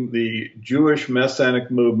mocking the Jewish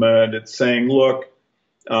Messianic movement. It's saying, look,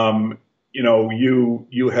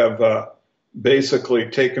 you have basically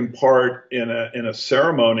taken part in a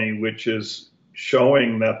ceremony which is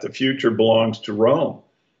showing that the future belongs to Rome.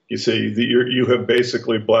 You see, you have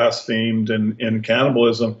basically blasphemed in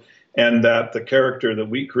cannibalism, and that the character that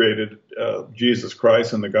we created, Jesus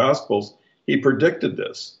Christ in the Gospels, he predicted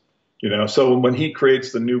this. So when he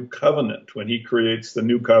creates the new covenant,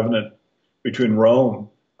 between Rome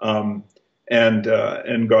and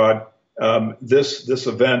God, this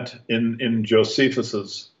event in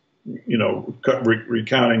Josephus's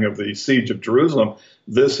recounting of the siege of Jerusalem,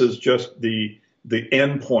 this is just the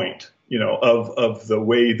end point, of the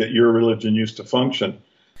way that your religion used to function.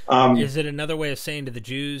 Is it another way of saying to the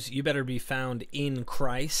Jews, you better be found in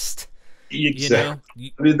Christ?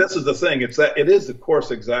 Exactly. I mean, this is the thing. It is, of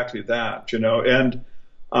course, exactly that, and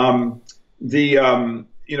the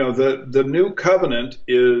new covenant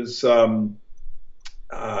is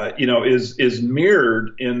is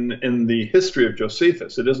mirrored in the history of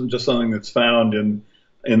Josephus. It isn't just something that's found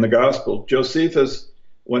in the Gospel. Josephus,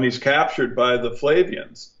 when he's captured by the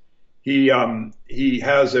Flavians, he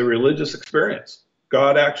has a religious experience.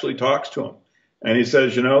 God actually talks to him. And he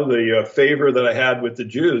says, the favor that I had with the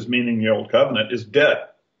Jews, meaning the Old Covenant, is dead.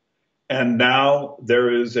 And now there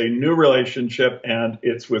is a new relationship, and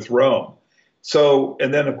it's with Rome. So,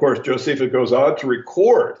 and then, of course, Josephus goes on to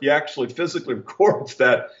record. He actually physically records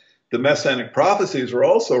that the Messianic prophecies are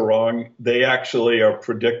also wrong. They actually are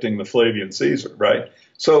predicting the Flavian Caesar, right?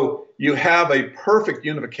 So you have a perfect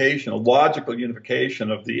unification, a logical unification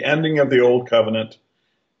of the ending of the Old Covenant,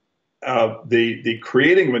 the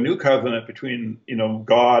creating of a new covenant between,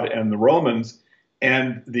 God and the Romans,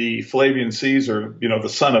 and the Flavian Caesar, the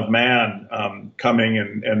Son of Man, coming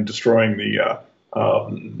and destroying the,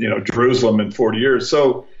 Jerusalem in 40 years.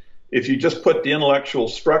 So if you just put the intellectual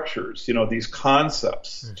structures, these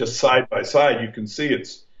concepts just side by side, you can see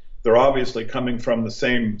they're obviously coming from the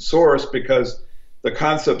same source, because the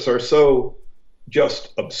concepts are so just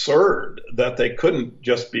absurd that they couldn't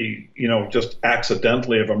just be, just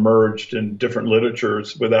accidentally have emerged in different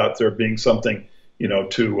literatures without there being something,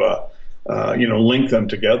 to link them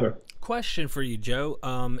together. Question for you,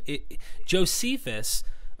 Joe. Josephus,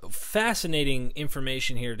 fascinating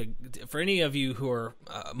information here for any of you who are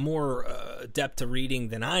more adept to reading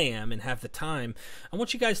than I am and have the time. I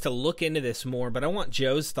want you guys to look into this more, but I want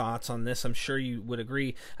Joe's thoughts on this. I'm sure you would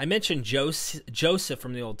agree. I mentioned Joseph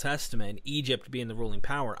from the Old Testament, Egypt being the ruling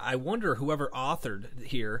power. I wonder whoever authored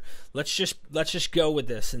here, let's just go with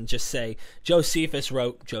this and just say Josephus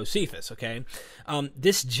wrote Josephus, okay?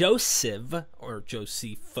 This Joseph, or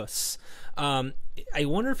Josephus, I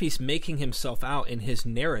wonder if he's making himself out in his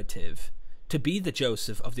narrative to be the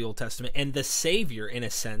Joseph of the Old Testament and the Savior, in a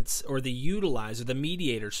sense, or the utilizer, the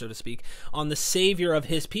mediator, so to speak, on the Savior of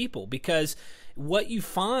his people. Because what you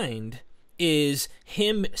find is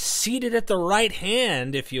him seated at the right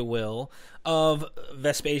hand, if you will, of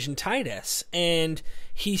Vespasian Titus. And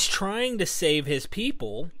he's trying to save his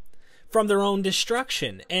people from their own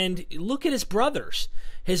destruction. And look at his brothers.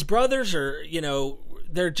 His brothers are,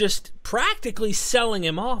 they're just practically selling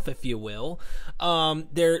him off, if you will.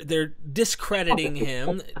 They're discrediting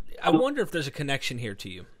him. I wonder if there's a connection here to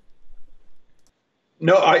you.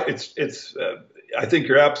 No, I think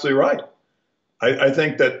you're absolutely right. I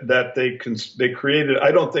think that they created.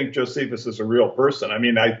 I don't think Josephus is a real person. I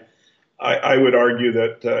mean, I would argue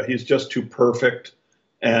that he's just too perfect.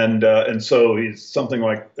 And so he's something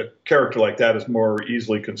like a character like that is more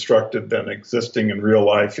easily constructed than existing in real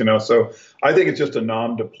life, So I think it's just a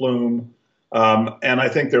nom de plume. And I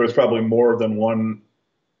think there was probably more than one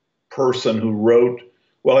person who wrote.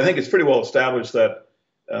 Well, I think it's pretty well established that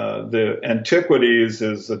the Antiquities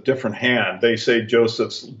is a different hand. They say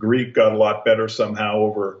Joseph's Greek got a lot better somehow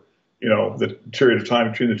over, the period of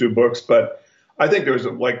time between the two books. But I think there was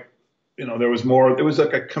there was more. It was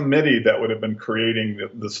like a committee that would have been creating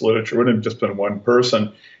this literature. It wouldn't have just been one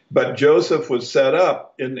person. But Joseph was set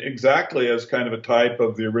up in exactly as kind of a type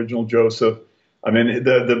of the original Joseph. I mean,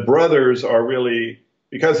 the brothers are really,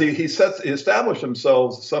 because he established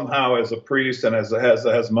himself somehow as a priest and as a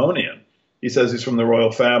Hasmonean. He says he's from the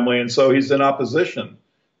royal family, and so he's in opposition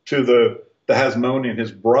to the Hasmonean,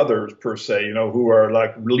 his brothers per se, who are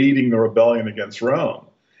like leading the rebellion against Rome.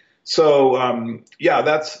 So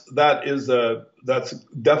that's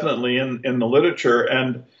definitely in the literature,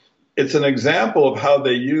 and it's an example of how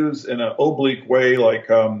they use in an oblique way, like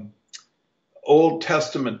Old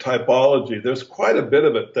Testament typology, there's quite a bit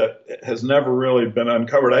of it that has never really been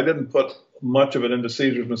uncovered. I didn't put much of it into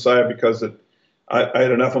Caesar's Messiah because I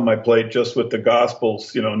had enough on my plate just with the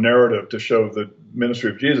Gospels, narrative to show the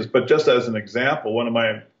ministry of Jesus. But just as an example, one of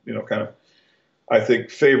my, kind of, I think,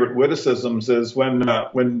 favorite witticisms is when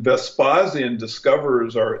Vespasian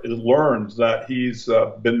discovers or learns that he's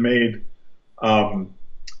been made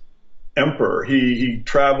emperor.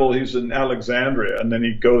 He's in Alexandria, and then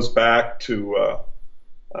he goes back to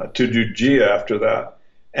Judea after that.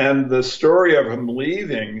 And the story of him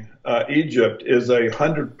leaving Egypt is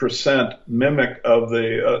 100% mimic of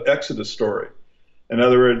the Exodus story. In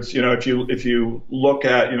other words, if you look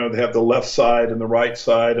at, they have the left side and the right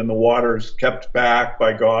side, and the water's kept back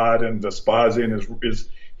by God, and Vespasian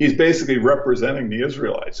he's basically representing the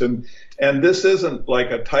Israelites. And this isn't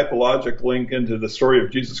like a typologic link into the story of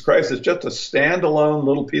Jesus Christ. It's just a standalone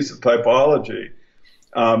little piece of typology,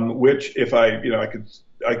 which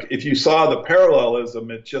if you saw the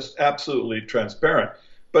parallelism, it's just absolutely transparent.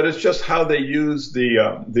 But it's just how they use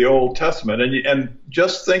the Old Testament. And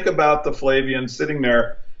just think about the Flavians sitting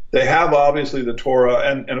there. They have obviously the Torah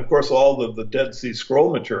and of course all of the Dead Sea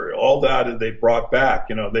Scroll material. All that they brought back.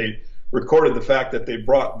 They recorded the fact that they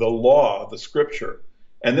brought the law, the scripture.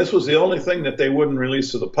 And this was the only thing that they wouldn't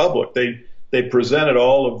release to the public. They presented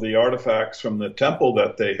all of the artifacts from the temple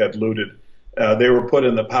that they had looted. They were put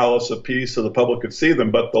in the Palace of Peace so the public could see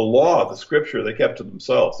them. But the law, the scripture, they kept to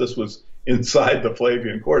themselves. This was inside the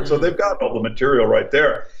Flavian court. So they've got all the material right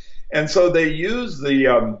there. And so they use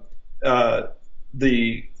the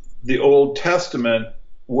Old Testament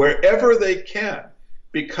wherever they can,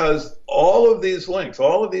 because all of these links,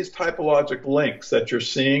 all of these typologic links that you're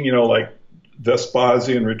seeing, like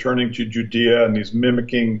Vespasian returning to Judea and he's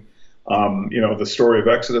mimicking, the story of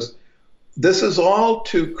Exodus, this is all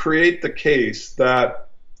to create the case that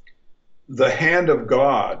the hand of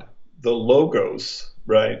God, the Logos,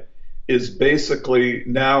 right, is basically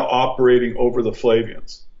now operating over the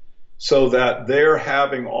Flavians, so that they're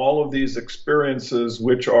having all of these experiences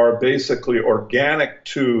which are basically organic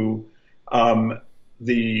to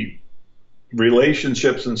the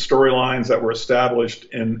relationships and storylines that were established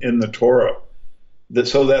in the Torah,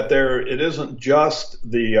 so that it isn't just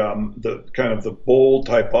the kind of the bold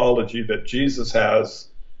typology that Jesus has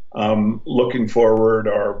looking forward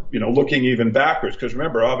or looking even backwards. Because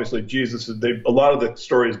remember, obviously Jesus, a lot of the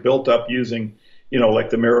story is built up using like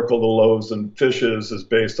the miracle of the loaves and fishes is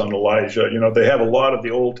based on Elijah. They have a lot of the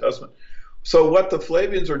Old Testament. So what the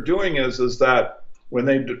Flavians are doing is that when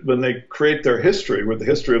they create their history with the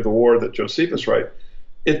history of the war that Josephus writes,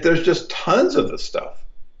 there's just tons of this stuff.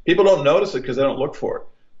 People don't notice it because they don't look for it.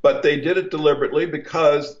 But they did it deliberately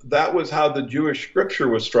because that was how the Jewish scripture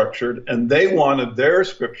was structured, and they wanted their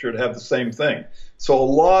scripture to have the same thing. So a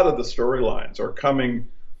lot of the storylines are coming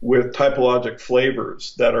with typologic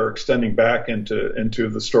flavors that are extending back into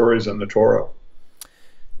the stories in the Torah.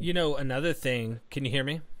 Another thing, can you hear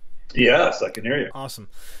me? Yes, I can hear you. Awesome.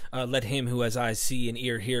 Let him who has eyes see and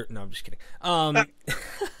ear hear. No, I'm just kidding.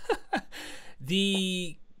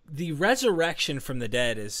 The resurrection from the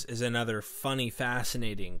dead is another funny,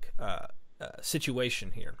 fascinating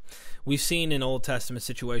situation here. We've seen in Old Testament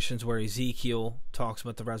situations where Ezekiel talks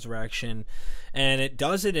about the resurrection, and it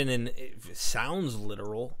does it it sounds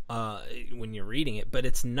literal when you're reading it, but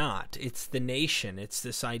it's not. It's the nation. It's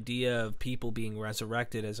this idea of people being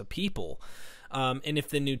resurrected as a people. And if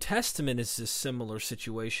the New Testament is a similar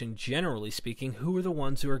situation, generally speaking, who are the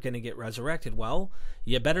ones who are going to get resurrected? Well,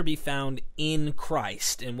 you better be found in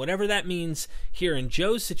Christ. And whatever that means here in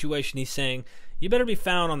Joe's situation, he's saying, you better be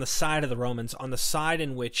found on the side of the Romans, on the side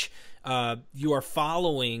in which you are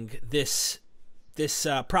following this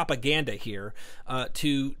propaganda here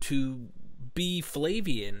to be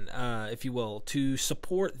Flavian, if you will, to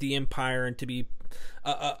support the empire and to be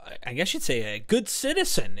I guess you'd say a good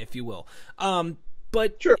citizen, if you will.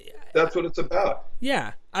 But sure, that's what it's about.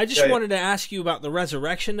 Yeah, I just wanted to ask you about the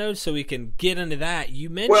resurrection, though, so we can get into that. You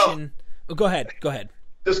mentioned. Go ahead.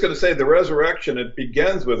 Just going to say the resurrection. It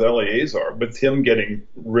begins with Eleazar, with him getting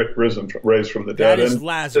raised from the dead. That is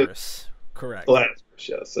Lazarus, correct? Lazarus,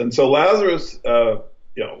 yes. And so Lazarus,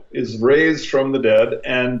 is raised from the dead,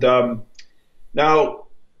 and now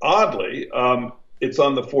oddly, it's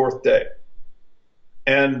on the fourth day.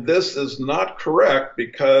 And this is not correct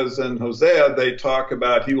because in Hosea they talk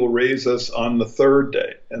about he will raise us on the third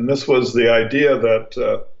day. And this was the idea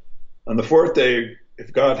that on the fourth day,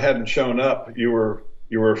 if God hadn't shown up, you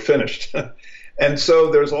were finished. And so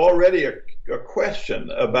there's already a question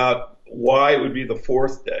about why it would be the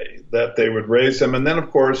fourth day that they would raise him. And then, of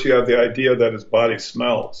course, you have the idea that his body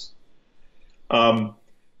smells.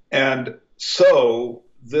 And So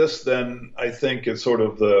this then, I think, is sort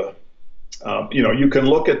of the, you can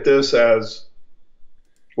look at this as,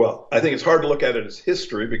 well, I think it's hard to look at it as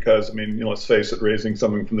history because, I mean, let's face it, raising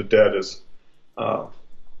something from the dead is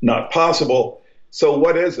not possible. So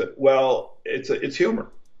what is it? Well, it's humor.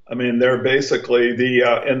 I mean, they're basically in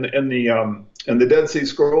the Dead Sea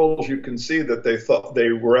Scrolls, you can see that they thought they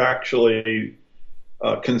were actually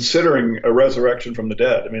considering a resurrection from the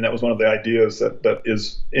dead. I mean, that was one of the ideas that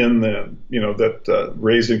is in the, that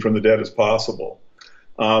raising from the dead is possible.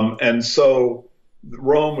 And so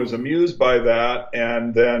Rome was amused by that,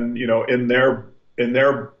 and then, in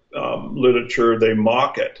their literature, they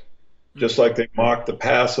mock it, just like they mock the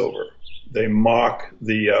Passover. They mock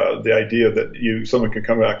the idea that someone can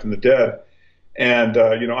come back from the dead. And,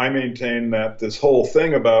 I maintain that this whole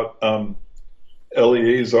thing about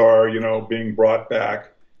Eleazar, being brought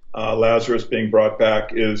back, Lazarus being brought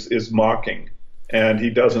back is mocking. And he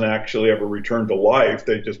doesn't actually ever return to life.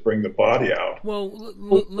 They just bring the body out. Well,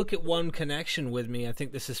 look at one connection with me. I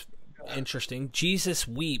think this is interesting. Jesus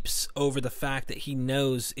weeps over the fact that he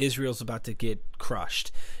knows Israel's about to get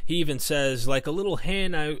crushed. He even says, like a little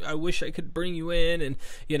hen, I wish I could bring you in. And,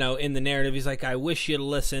 in the narrative, he's like, I wish you'd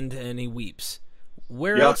listened, and he weeps.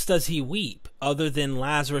 Where else does he weep other than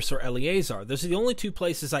Lazarus or Eleazar? Those are the only two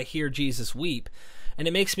places I hear Jesus weep. And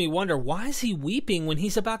it makes me wonder, why is he weeping when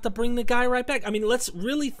he's about to bring the guy right back? I mean, let's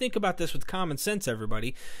really think about this with common sense,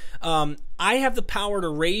 everybody. I have the power to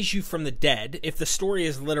raise you from the dead, if the story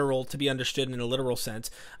is literal, to be understood in a literal sense.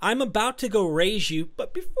 I'm about to go raise you,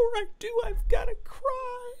 but before I do, I've got to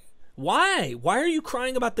cry. Why? Why are you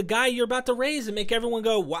crying about the guy you're about to raise and make everyone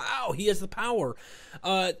go, wow, he has the power?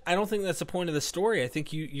 I don't think that's the point of the story. I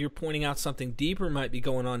think you're pointing out something deeper might be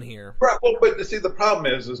going on here. Right. Well, but see, the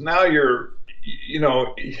problem is now you're,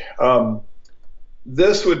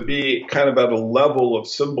 this would be kind of at a level of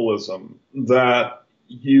symbolism that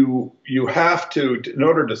you have to, in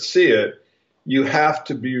order to see it, you have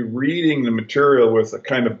to be reading the material with a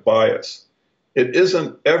kind of bias. It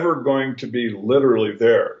isn't ever going to be literally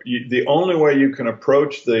there. The only way you can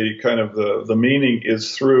approach the kind of the meaning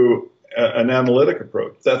is through an analytic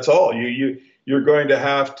approach. That's all. You're going to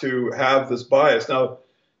have this bias. Now,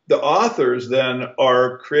 the authors then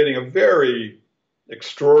are creating a very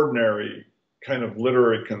extraordinary kind of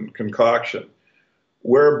literary concoction,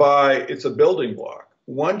 whereby it's a building block.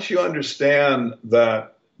 Once you understand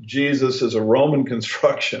that Jesus is a Roman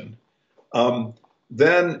construction,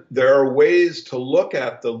 then there are ways to look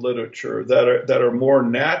at the literature that are more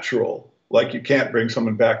natural, like you can't bring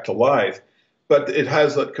someone back to life, but it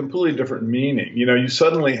has a completely different meaning. You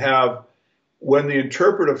suddenly have, when the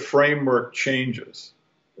interpretive framework changes,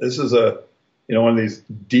 this is one of these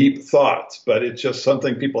deep thoughts, but it's just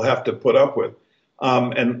something people have to put up with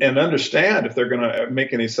and understand if they're going to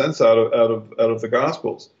make any sense out of the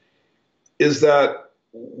Gospels, is that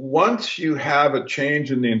once you have a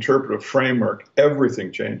change in the interpretive framework,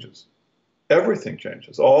 everything changes. Everything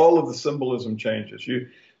changes. All of the symbolism changes.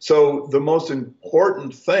 So the most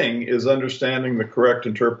important thing is understanding the correct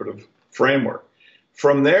interpretive framework.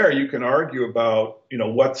 From there, you can argue about,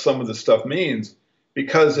 what some of the stuff means,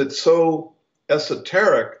 because it's so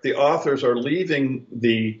esoteric. The authors are leaving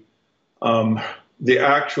the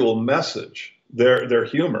actual message, their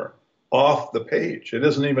humor, off the page. It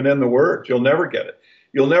isn't even in the words. You'll never get it.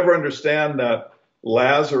 You'll never understand that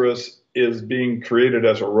Lazarus is being created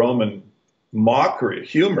as a Roman mockery,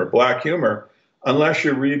 humor, black humor, unless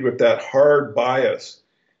you read with that hard bias.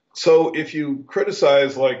 So if you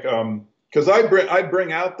criticize, like, because I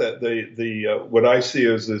bring out that the what I see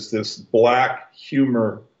is this black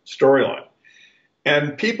humor storyline,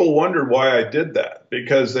 and people wondered why I did that,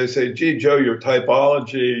 because they say, "Gee, Joe, your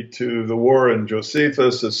typology to the war in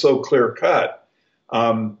Josephus is so clear cut."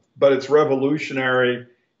 But it's revolutionary.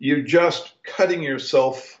 You're just cutting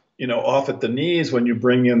yourself, off at the knees when you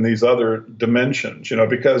bring in these other dimensions,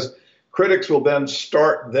 because critics will then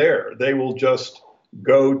start there. They will just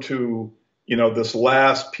go to, this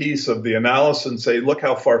last piece of the analysis and say, look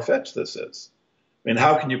how far-fetched this is. I mean,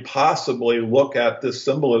 how can you possibly look at this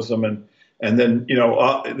symbolism and then,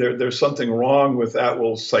 there's something wrong with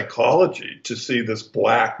Atwill's psychology to see this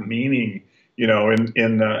black meaning, in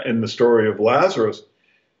the story of Lazarus.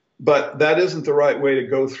 But that isn't the right way to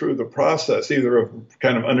go through the process, either of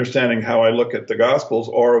kind of understanding how I look at the Gospels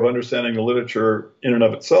or of understanding the literature in and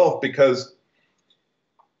of itself, because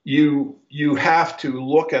you have to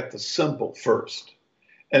look at the simple first.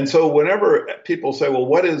 And so whenever people say, well,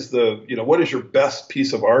 what is your best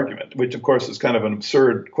piece of argument, which of course is kind of an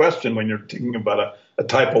absurd question when you're thinking about a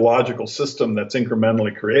typological system that's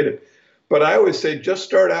incrementally created. But I always say, just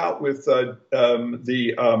start out with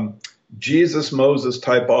Jesus-Moses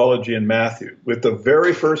typology in Matthew. With the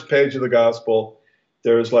very first page of the gospel,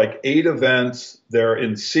 there's like 8 events. They're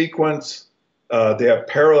in sequence. They have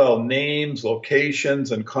parallel names,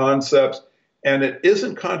 locations, and concepts. And it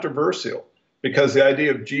isn't controversial because the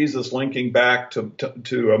idea of Jesus linking back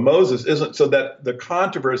to Moses isn't, so that the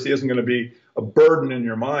controversy isn't going to be a burden in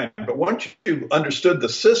your mind. But once you've understood the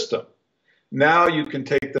system, now you can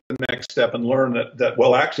take the next step and learn that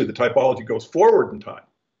well, actually, the typology goes forward in time.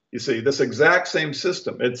 You see, this exact same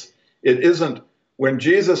system. It isn't, when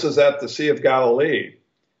Jesus is at the Sea of Galilee,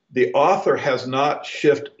 the author has not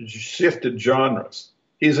shifted genres.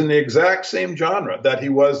 He's in the exact same genre that he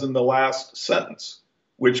was in the last sentence,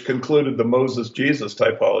 which concluded the Moses-Jesus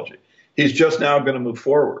typology. He's just now going to move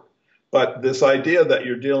forward. But this idea that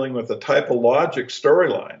you're dealing with a typologic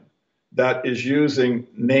storyline that is using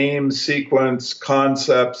name, sequence,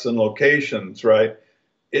 concepts, and locations, right?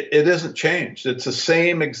 It isn't changed. It's the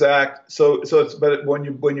same exact. But when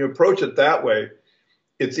you approach it that way,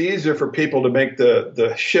 it's easier for people to make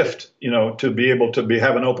the shift, to be able to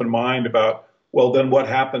have an open mind about, well, then what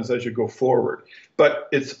happens as you go forward? But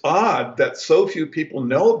it's odd that so few people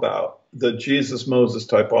know about the Jesus-Moses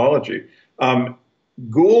typology.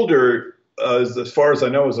 Goulder, as far as I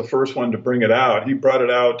know, was the first one to bring it out. He brought it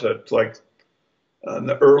out at in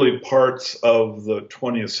the early parts of the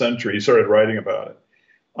 20th century. He started writing about it.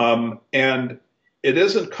 And it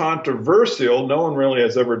isn't controversial. No one really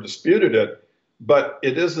has ever disputed it, but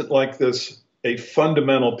it isn't like a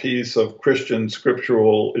fundamental piece of Christian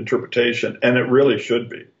scriptural interpretation, and it really should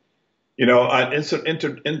be. I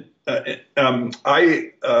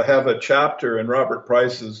have a chapter in Robert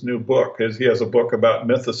Price's new book. He has a book about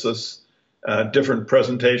mythicists, different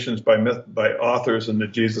presentations by authors in the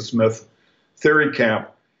Jesus myth theory camp.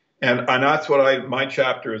 And that's what my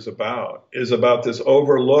chapter is about this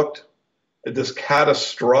overlooked, this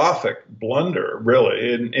catastrophic blunder,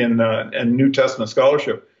 really, in New Testament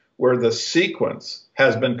scholarship, where the sequence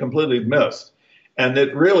has been completely missed. And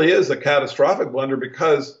it really is a catastrophic blunder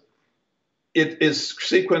because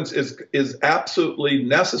sequence is absolutely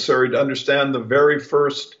necessary to understand the very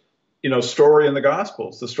first, story in the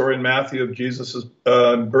Gospels, the story in Matthew of Jesus'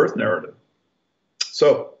 birth narrative.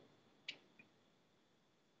 So,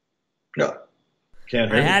 yeah. Can't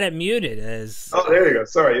hear I me. had it muted as. Oh, there you go.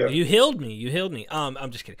 Sorry. Yeah. You healed me. I'm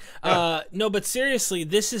just kidding. No, but seriously,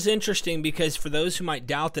 this is interesting because for those who might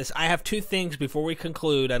doubt this, I have 2 things before we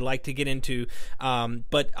conclude I'd like to get into.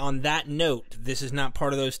 But on that note, this is not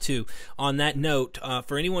part of those 2. On that note,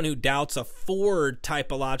 for anyone who doubts a forward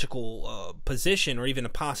typological position or even a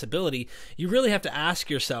possibility, you really have to ask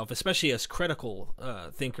yourself, especially as critical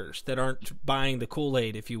thinkers that aren't buying the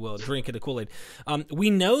Kool-Aid, if you will, drinking the Kool-Aid. We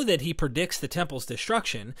know that he predicts the temple's destruction.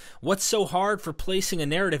 What's so hard for placing a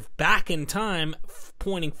narrative back in time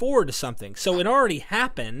pointing forward to something? So it already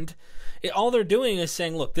happened. All they're doing is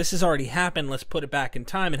saying, look, this has already happened. Let's put it back in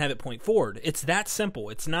time and have it point forward. It's that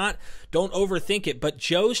simple. It's not, don't overthink it. But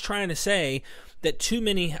Joe's trying to say that too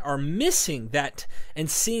many are missing that and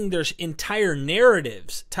seeing there's entire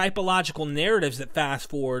narratives, typological narratives that fast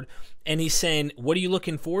forward. And he's saying, what are you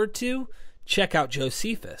looking forward to? Check out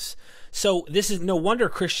Josephus. So this is no wonder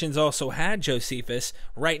Christians also had Josephus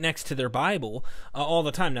right next to their Bible all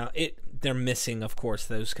the time. Now, they're missing, of course,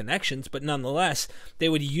 those connections, but nonetheless, they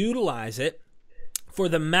would utilize it for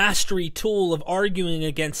the mastery tool of arguing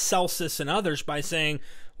against Celsus and others by saying,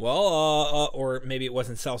 well, or maybe it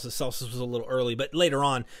wasn't Celsus. Celsus was a little early, but later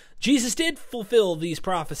on, Jesus did fulfill these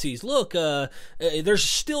prophecies. Look, there's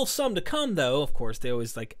still some to come, though. Of course, they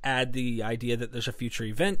always add the idea that there's a future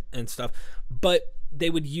event and stuff, but they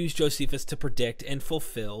would use Josephus to predict and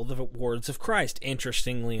fulfill the words of Christ,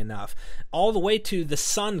 interestingly enough, all the way to the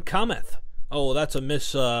Son cometh. Oh, that's a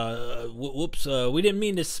miss. Whoops. We didn't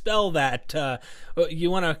mean to spell that. You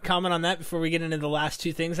want to comment on that before we get into the last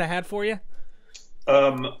 2 things I had for you?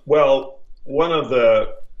 Well, one of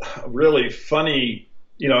the really funny,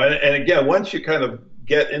 and again, once you kind of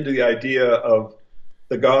get into the idea of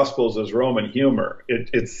the Gospels as Roman humor,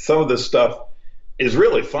 it's some of this stuff is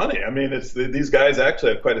really funny. I mean, these guys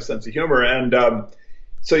actually have quite a sense of humor. And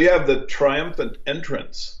so you have the triumphant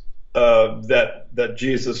entrance that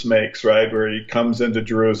Jesus makes, right, where he comes into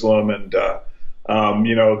Jerusalem, and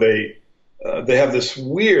they have this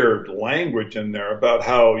weird language in there about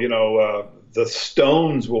how the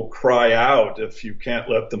stones will cry out if you can't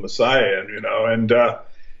let the Messiah in,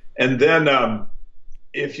 and then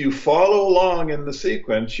if you follow along in the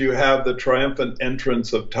sequence, you have the triumphant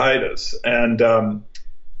entrance of Titus, and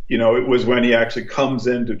it was when he actually comes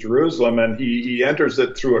into Jerusalem, and he enters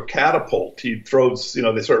it through a catapult. He throws,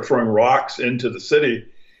 they start throwing rocks into the city,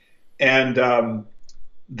 and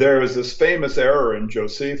there is this famous error in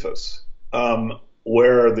Josephus,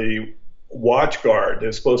 where the watch guard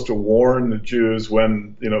is supposed to warn the Jews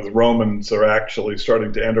when the Romans are actually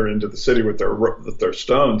starting to enter into the city with their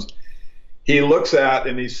stones. He looks at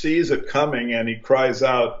and he sees it coming and he cries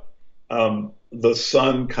out, "The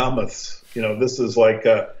sun cometh." This is like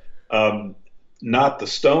not the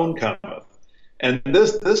stone cometh. And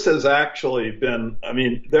this has actually been, I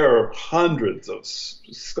mean, there are hundreds of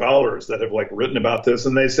scholars that have written about this,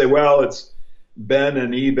 and they say, well, it's Ben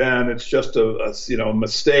and Eben, it's just a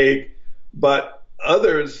mistake. But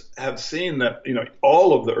others have seen that,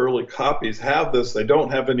 all of the early copies have this. They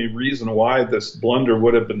don't have any reason why this blunder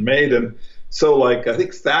would have been made. And so, I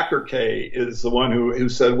think Thacker K is the one who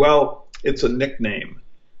said, well, it's a nickname,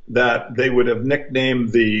 that they would have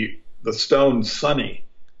nicknamed the stone Sonny.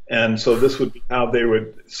 And so this would be how they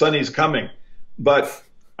would, Sonny's coming. But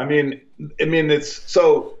I mean, it's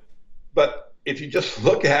so, but if you just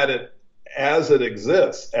look at it as it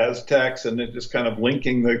exists, as text, and it just kind of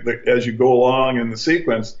linking as you go along in the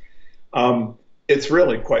sequence, it's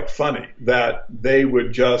really quite funny that they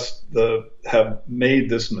would just have made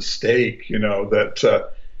this mistake,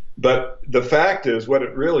 but the fact is, what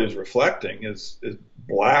it really is reflecting is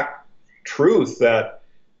black truth, that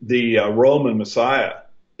the Roman Messiah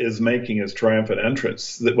is making his triumphant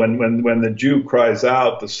entrance. That when the Jew cries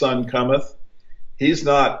out, "The Son cometh," he's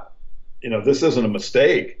not, this isn't a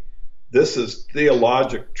mistake. This is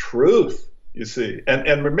theologic truth, you see.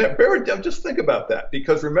 And remember, just think about that,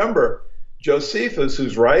 because remember, Josephus,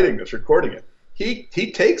 who's writing this, recording it,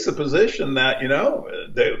 he takes the position that,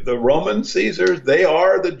 the Roman Caesars, they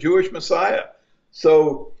are the Jewish Messiah.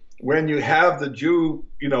 So when you have the Jew,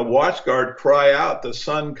 watch guard cry out, "The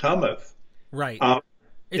Son cometh," right.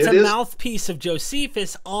 It's a mouthpiece of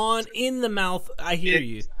Josephus in the mouth. I hear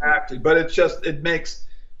you. Exactly. But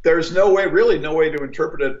there's really no way to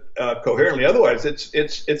interpret it coherently. Otherwise,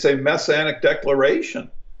 it's a messianic declaration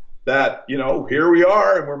that, here we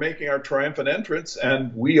are and we're making our triumphant entrance,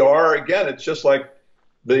 and we are, again, it's just like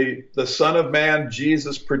the Son of Man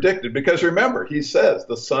Jesus predicted. Because remember, he says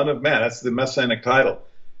the Son of Man, that's the messianic title.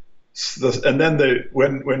 And then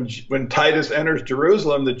when Titus enters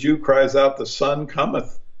Jerusalem, the Jew cries out, "The Son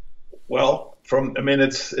cometh." Well,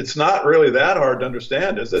 it's not really that hard to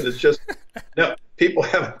understand, is it? It's just, people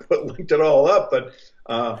haven't linked it all up, but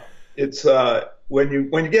it's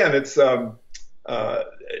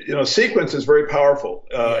sequence is very powerful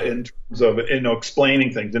in terms of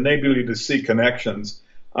explaining things, enabling you to see connections.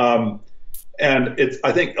 And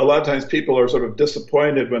I think a lot of times people are sort of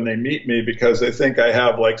disappointed when they meet me because they think I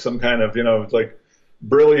have some kind of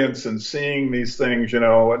brilliance in seeing these things,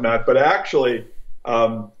 whatnot. But actually,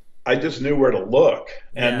 I just knew where to look,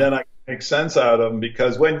 and then I make sense out of them,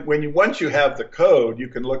 because once you have the code, you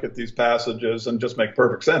can look at these passages and just make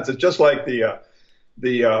perfect sense. It's just like I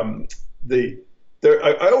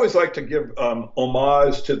always like to give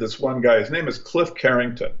homage to this one guy. His name is Cliff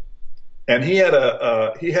Carrington, and he had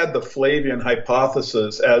the Flavian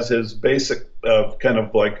hypothesis as his basic kind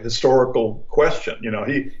of historical question.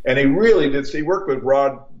 He really did. He worked with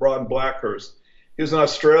Ron Blackhurst. He was an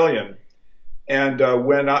Australian. And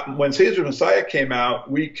when Caesar Messiah came out,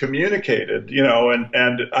 we communicated,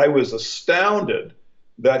 and I was astounded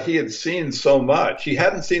that he had seen so much. He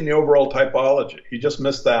hadn't seen the overall typology. He just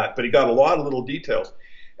missed that, but he got a lot of little details.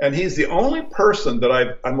 And he's the only person that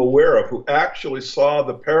I'm aware of who actually saw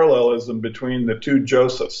the parallelism between the two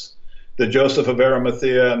Josephs, the Joseph of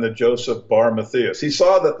Arimathea and the Joseph bar Matthias. He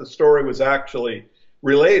saw that the story was actually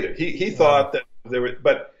related. He thought that there were,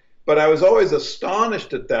 but I was always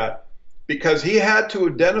astonished at that, because he had to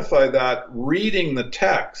identify that reading the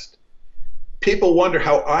text. People wonder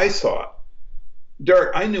how I saw it.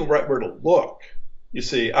 Derek, I knew right where to look. You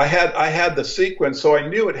see, I had the sequence, so I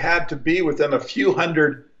knew it had to be within a few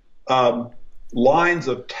hundred lines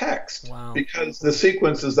of text. Wow. Because the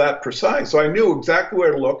sequence is that precise. So I knew exactly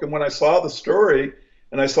where to look. And when I saw the story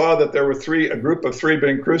and I saw that there were a group of three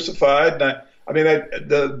being crucified, and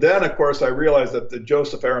then of course I realized that the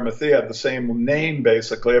Joseph Arimathea had the same name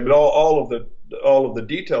basically. All of the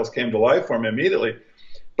details came to life for me immediately.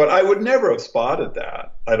 But I would never have spotted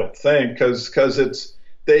that, I don't think, because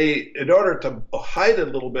in order to hide it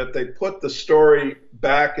a little bit, they put the story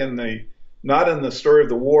back not in the story of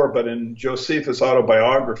the war, but in Josephus'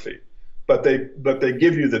 autobiography. But they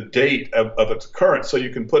give you the date of its occurrence, so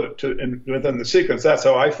you can put it within the sequence. That's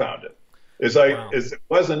how I found it. It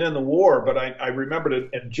wasn't in the war, but I remembered it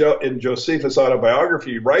in Josephus'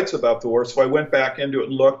 autobiography. He writes about the war, so I went back into it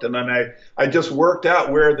and looked, and then I just worked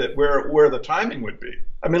out where the timing would be.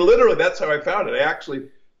 Literally, that's how I found it. I actually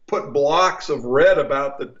put blocks of red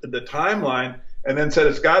about the timeline, and then said,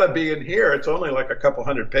 it's got to be in here. It's only like a couple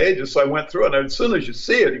hundred pages. So I went through it, and as soon as you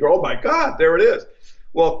see it, you go, oh my God, there it is.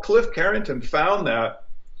 Well, Cliff Carrington found that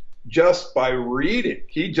just by reading.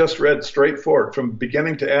 He just read straightforward from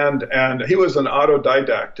beginning to end, and he was an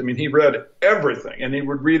autodidact. I mean, he read everything, and he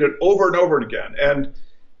would read it over and over again. And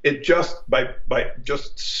it just, by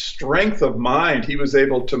just strength of mind, he was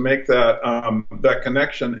able to make that that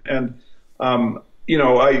connection. And you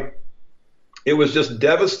know, it was just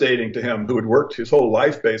devastating to him, who had worked his whole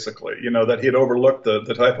life basically, you know, that he had overlooked the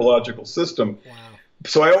typological system. Wow.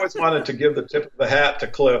 So I always wanted to give the tip of the hat to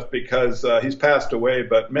Cliff, because he's passed away,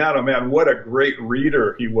 but man, oh man, what a great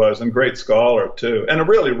reader he was, and great scholar too, and a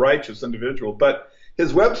really righteous individual. But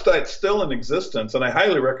his website's still in existence, and I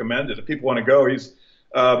highly recommend it if people want to go. He's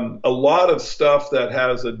a lot of stuff that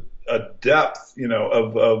has a depth, you know,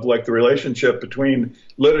 of like the relationship between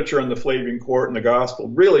literature and the Flavian court and the gospel.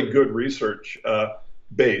 Really good research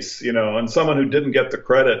base, you know, and someone who didn't get the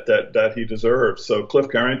credit that he deserves. So Cliff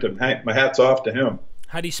Carrington, my hat's off to him.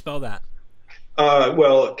 How do you spell that?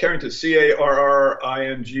 Well, Carrington,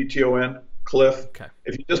 Carrington, Cliff. Okay.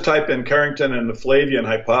 If you just type in Carrington and the Flavian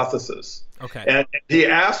hypothesis. Okay. And he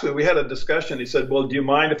asked me, we had a discussion. He said, well, do you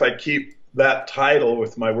mind if I keep that title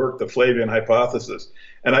with my work, the Flavian hypothesis?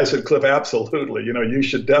 And I said, Cliff, absolutely. You know, you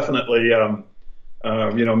should definitely, you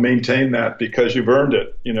know, maintain that, because you've earned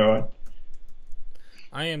it, you know.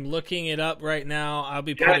 I am looking it up right now. I'll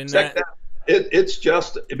be putting that. It's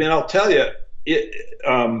just, I mean, I'll tell you,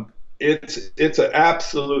 it's an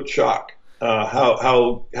absolute shock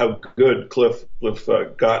how good Cliff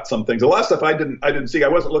got some things. A lot of stuff I didn't see. I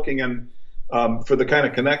wasn't looking in for the kind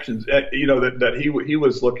of connections, you know, that he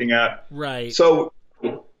was looking at. Right. So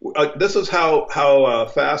this is how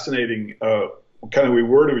fascinating kind of we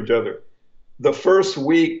were to each other. The first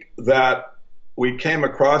week that we came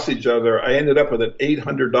across each other, I ended up with an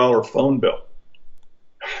 $800 phone bill.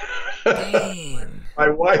 Dang. My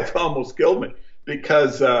wife almost killed me,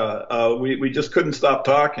 because we just couldn't stop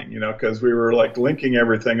talking, you know, because we were like linking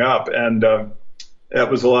everything up. And it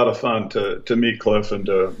was a lot of fun to meet Cliff and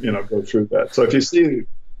to, you know, go through that. So if you see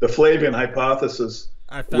the Flavian hypothesis,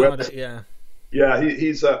 I found it. Yeah. Yeah,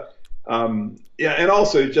 he's yeah, and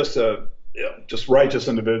also just a just righteous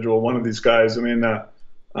individual. One of these guys. I mean,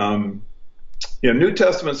 yeah, New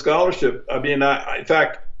Testament scholarship. I mean, in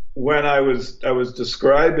fact, when I was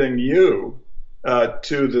describing you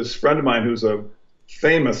to this friend of mine who's a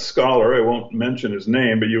famous scholar, I won't mention his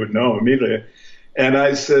name, but you would know him immediately. And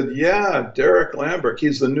I said, yeah, Derek Lambert,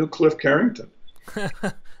 he's the new Cliff Carrington.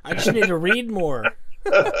 I just need to read No, more.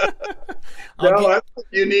 I think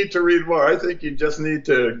you need to read more. I think you just need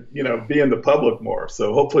to, you know, be in the public more.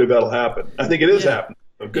 So hopefully that'll happen. I think it is happening.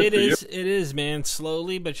 So good for you. It is, man.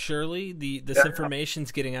 Slowly but surely, this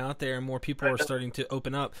information's getting out there, and more people are starting to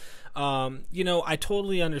open up. You know, I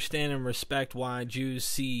totally understand and respect why Jews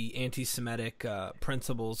see anti-Semitic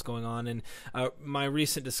principles going on. And my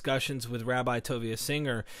recent discussions with Rabbi Tovia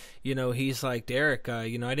Singer, you know, he's like, Derek,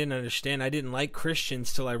 you know, I didn't understand. I didn't like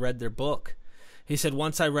Christians till I read their book. He said,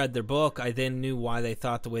 once I read their book, I then knew why they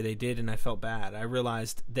thought the way they did, and I felt bad. I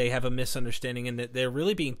realized they have a misunderstanding, and that they're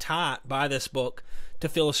really being taught by this book to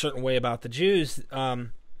feel a certain way about the Jews.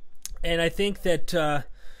 And I think that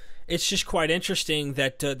it's just quite interesting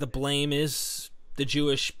that the blame is the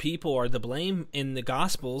Jewish people are the blame in the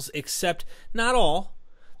Gospels, except not all.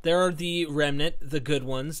 There are the remnant, the good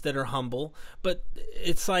ones that are humble, but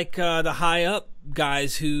it's like the high up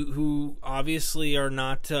guys who obviously are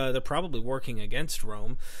not, they're probably working against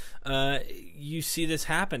Rome. You see this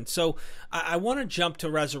happen. So I want to jump to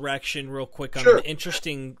resurrection real quick on an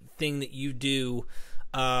interesting thing that you do,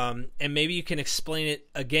 and maybe you can explain it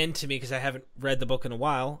again to me, because I haven't read the book in a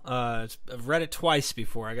while. I've read it twice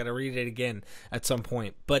before. I got to read it again at some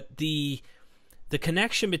point. But the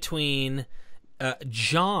connection between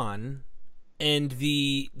John and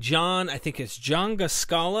John, I think it's John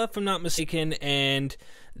Gascala, if I'm not mistaken, and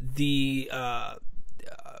well,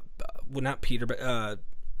 not Peter, but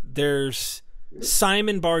there's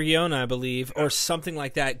Simon Bar-Yona, I believe, or something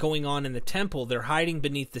like that going on in the temple. They're hiding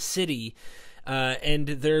beneath the city, and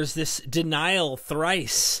there's this denial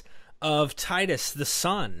thrice of Titus the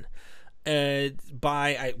son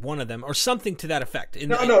by one of them, or something to that effect.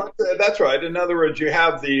 No, that's right. In other words, you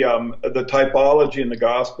have the typology in the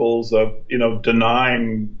Gospels of, you know,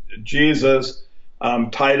 denying Jesus.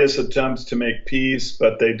 Titus attempts to make peace,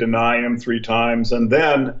 but they deny him 3 times, and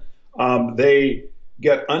then they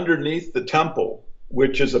get underneath the temple,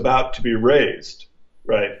 which is about to be raised,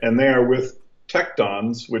 right? And they are with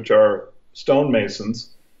tectons, which are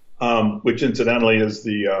stonemasons, which incidentally is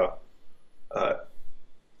the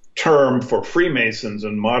term for Freemasons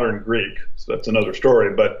in modern Greek. that's another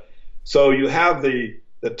story. But so you have the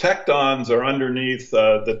tectons are underneath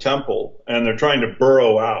the temple, and they're trying to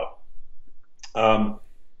burrow out.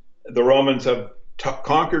 The Romans have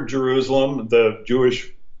conquered Jerusalem. The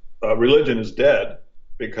Jewish religion is dead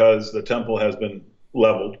because the temple has been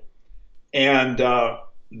leveled, and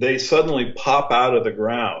they suddenly pop out of the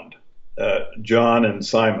ground, John and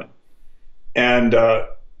Simon. And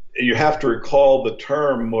you have to recall the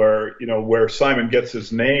term where Simon gets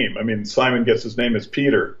his name. I mean, Simon gets his name as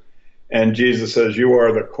Peter, and Jesus says, "You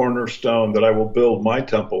are the cornerstone that I will build my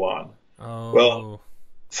temple on." Oh. Well,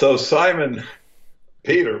 so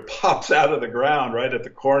Peter pops out of the ground right at the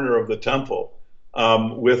corner of the temple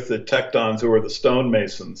with the tectons, who are the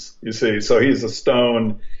stonemasons. You see, so he's the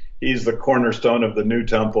stone. He's the cornerstone of the new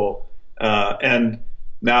temple, and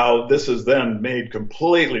now this is then made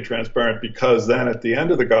completely transparent, because then at the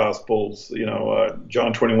end of the Gospels,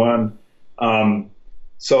 John 21,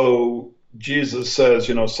 so Jesus says,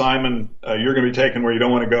 Simon, you're going to be taken where you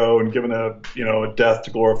don't want to go and given a death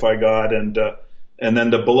to glorify God, and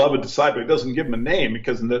then the beloved disciple, he doesn't give him a name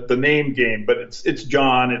because the name game, but it's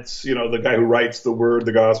John, it's the guy who writes the word,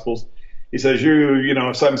 the Gospels. He says,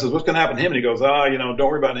 Simon says, what's going to happen to him? And he goes, don't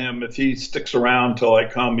worry about him. If he sticks around till I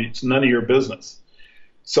come, it's none of your business.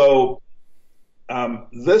 So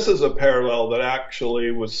this is a parallel that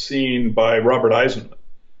actually was seen by Robert Eisenman.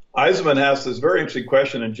 Eisenman asked this very interesting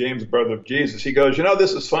question in James, brother of Jesus. He goes,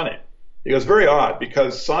 this is funny. He goes, very odd,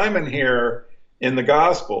 because Simon here in the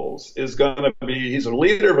Gospels is going to be, he's a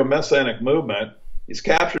leader of a messianic movement. He's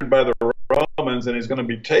captured by the Romans, and he's going to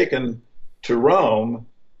be taken to Rome,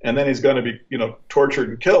 and then he's going to be, tortured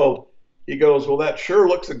and killed. He goes, well, that sure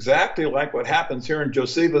looks exactly like what happens here in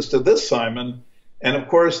Josephus to this Simon. And of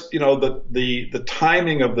course, the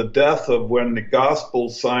timing of the death of when the Gospel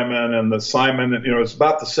Simon and the Simon, it's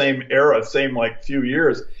about the same era, same like few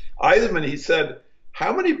years. Eisenman, he said,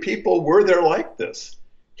 how many people were there like this?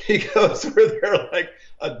 He goes, were there like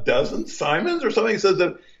a dozen Simons or something? He says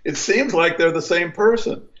that it seems like they're the same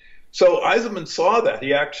person. So Eisenman saw that.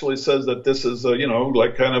 He actually says that this is,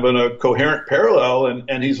 like kind of in a coherent parallel,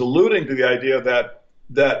 and he's alluding to the idea that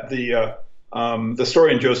the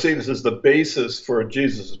story in Josephus is the basis for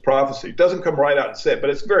Jesus' prophecy. It doesn't come right out and say it, but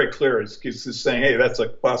it's very clear. He's saying, hey, that's a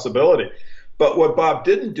possibility. But what Bob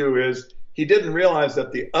didn't do is he didn't realize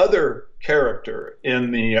that the other character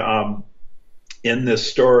in this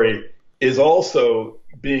story is also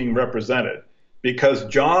being represented, because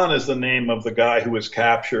John is the name of the guy who was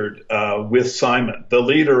captured with Simon. The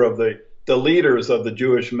leaders of the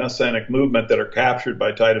Jewish Messianic movement that are captured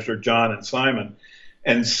by Titus are John and Simon.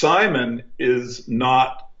 And Simon is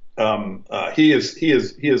not. He is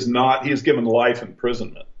given life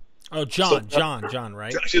imprisonment. Oh, John,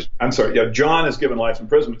 right? I'm sorry. Yeah, John is given life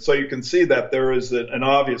imprisonment. So you can see that there is an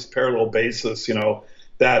obvious parallel basis.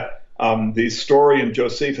 That the story in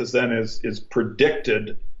Josephus then is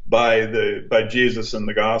predicted by Jesus in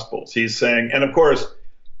the Gospels. He's saying, and of course,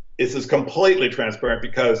 this is completely transparent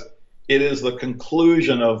because it is the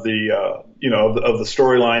conclusion of the of the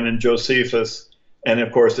storyline in Josephus. And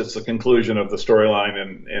of course, it's the conclusion of the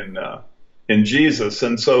storyline in Jesus.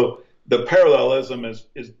 And so the parallelism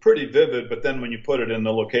is pretty vivid. But then when you put it in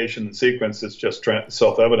the location and sequence, it's just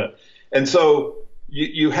self-evident. And so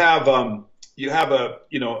you have a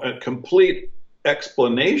complete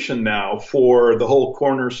explanation now for the whole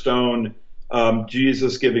cornerstone.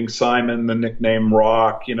 Jesus giving Simon the nickname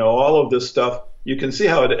Rock. All of this stuff. You can see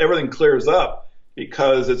how everything clears up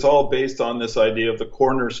because it's all based on this idea of the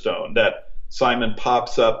cornerstone that Simon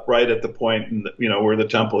pops up right at the point, where the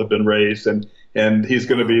temple had been raised, and he's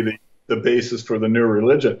going to be the basis for the new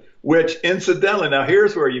religion. Which, incidentally, now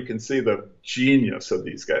here's where you can see the genius of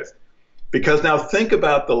these guys, because now think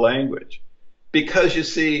about the language, because you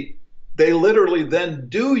see they literally then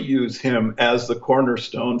do use him as the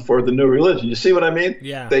cornerstone for the new religion. You see what I mean?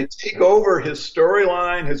 Yeah. They take over his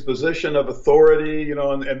storyline, his position of authority,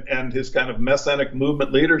 and his kind of messianic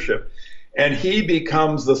movement leadership. And he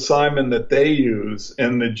becomes the Simon that they use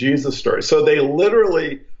in the Jesus story. So they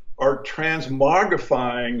literally are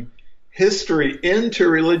transmogrifying history into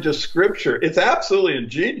religious scripture. It's absolutely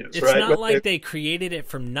ingenious, it's right? It's not like they created it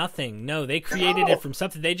from nothing. No, they created it from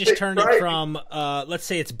something. They just turned it from, let's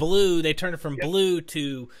say it's blue, they turned it from blue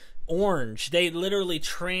to orange. They literally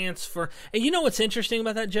transfer. And you know what's interesting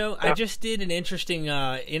about that, Joe? I just did an interesting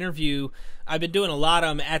interview. I've been doing a lot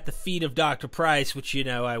of them at the feet of Dr. Price, which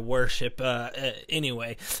I worship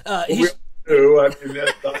anyway. He's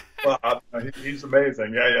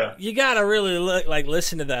amazing. Yeah. You gotta really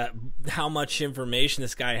listen to how much information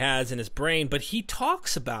this guy has in his brain. But he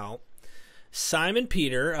talks about Simon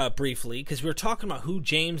Peter, briefly, because we were talking about who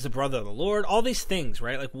James, the brother of the Lord, all these things,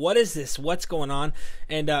 right? Like, what is this? What's going on?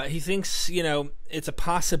 And he thinks, it's a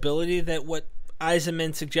possibility that what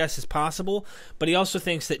Eisenman suggests is possible, but he also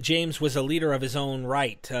thinks that James was a leader of his own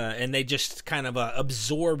right, and they just kind of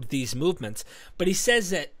absorbed these movements. But he says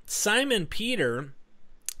that Simon Peter,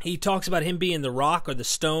 he talks about him being the rock or the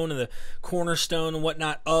stone and the cornerstone and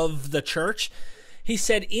whatnot of the church. He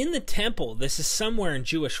said in the temple, this is somewhere in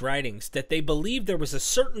Jewish writings, that they believed there was a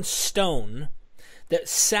certain stone that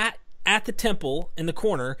sat at the temple in the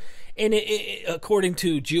corner, and according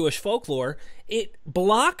to Jewish folklore, it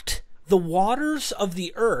blocked the waters of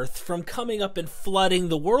the earth from coming up and flooding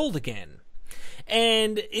the world again.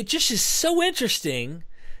 And it just is so interesting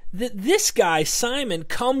that this guy, Simon,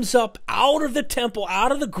 comes up out of the temple,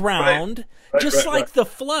 out of the ground, like the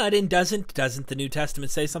flood. And doesn't the New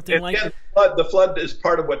Testament say something like that? The flood is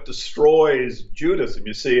part of what destroys Judaism.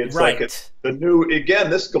 You see, it's like it's the new. Again,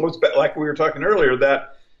 this goes back, like we were talking earlier,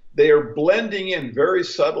 that they are blending in very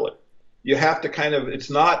subtly. You have to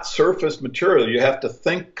it's not surface material. You have to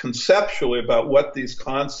think conceptually about what these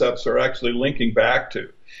concepts are actually linking back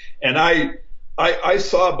to. And I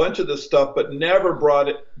saw a bunch of this stuff, but never brought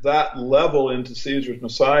it that level into Caesar's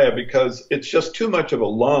Messiah, because it's just too much of a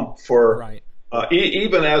lump for,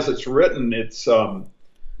 even as it's written, it's,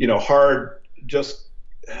 hard, just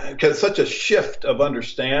because such a shift of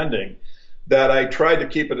understanding that I tried to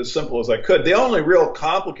keep it as simple as I could. The only real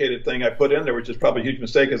complicated thing I put in there, which is probably a huge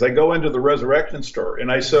mistake, is I go into the resurrection story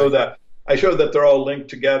and I show that they're all linked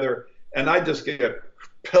together, and I just get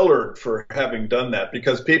pillared for having done that,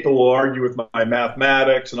 because people will argue with my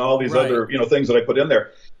mathematics and all these other things that I put in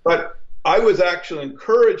there. But I was actually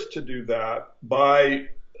encouraged to do that by,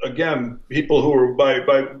 again, people who were by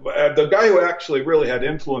the guy who actually really had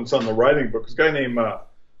influence on the writing book was a guy named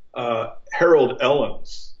Harold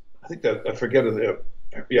Ellens. I think that I forget it.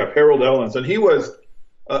 Yeah, Harold Ellens, and he was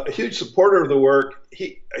a huge supporter of the work.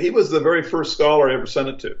 He was the very first scholar I ever sent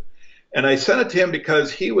it to. And I sent it to him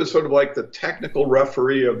because he was sort of like the technical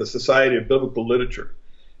referee of the Society of Biblical Literature.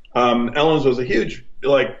 Ellens was a huge,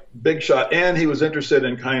 big shot, and he was interested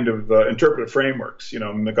in kind of interpretive frameworks,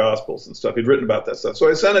 in the Gospels and stuff. He'd written about that stuff. So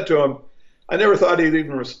I sent it to him. I never thought he'd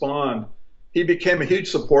even respond. He became a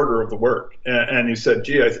huge supporter of the work. And he said,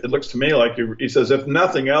 gee, it looks to me like he says, if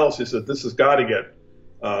nothing else, he said, this has got to get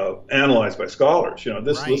analyzed by scholars.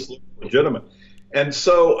 This looks legitimate. And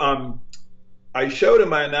so I showed him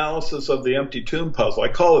my analysis of the empty tomb puzzle. I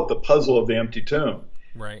call it the puzzle of the empty tomb.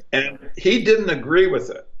 Right. And he didn't agree with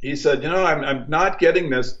it. He said, I'm not getting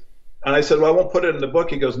this. And I said, well, I won't put it in the book.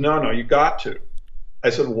 He goes, no, you got to. I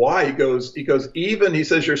said, why? He goes, he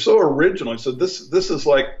says, you're so original. He said, this is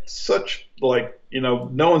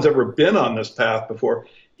no one's ever been on this path before.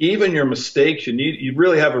 Even your mistakes, you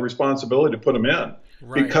really have a responsibility to put them in,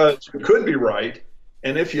 because you could be right.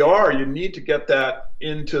 And if you are, you need to get that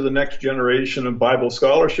into the next generation of Bible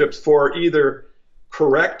scholarships for either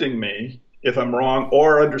correcting me if I'm wrong,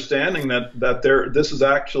 or understanding that this is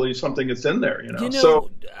actually something that's in there. So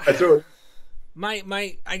I threw it.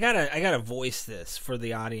 I gotta voice this for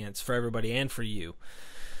the audience, for everybody, and for you.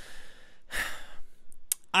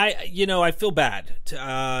 I feel bad.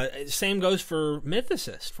 Same goes for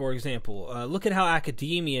mythicists, for example. Look at how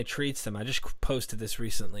academia treats them. I just posted this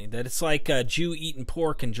recently, that it's like a Jew eating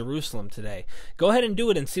pork in Jerusalem today. Go ahead and do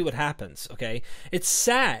it and see what happens, okay? It's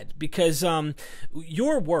sad because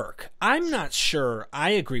your work, I'm not sure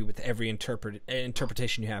I agree with every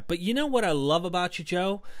interpretation you have. But you know what I love about you,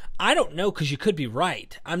 Joe? I don't know, because you could be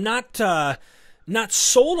right. I'm not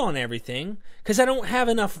sold on everything, because I don't have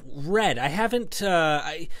enough read. I haven't,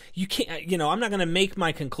 you can't, I'm not going to make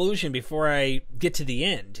my conclusion before I get to the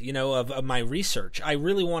end, of my research. I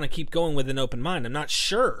really want to keep going with an open mind. I'm not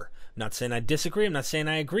sure. I'm not saying I disagree. I'm not saying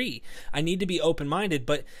I agree. I need to be open-minded,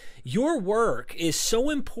 but your work is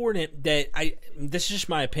so important that this is just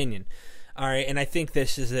my opinion. All right. And I think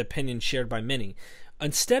this is an opinion shared by many.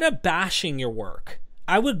 Instead of bashing your work,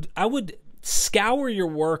 I would scour your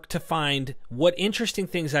work to find what interesting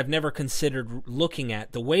things I've never considered looking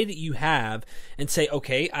at, the way that you have, and say,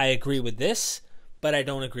 okay, I agree with this, but I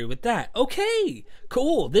don't agree with that. Okay,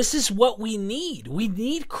 cool. This is what we need. We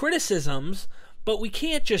need criticisms, but we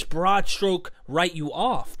can't just broad stroke write you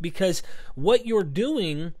off, because what you're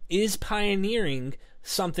doing is pioneering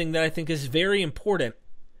something that I think is very important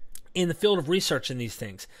in the field of research in these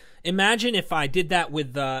things. Imagine if I did that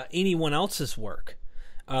with anyone else's work.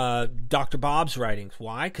 Dr. Bob's writings.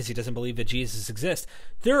 Why? Because he doesn't believe that Jesus exists.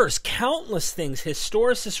 There's countless things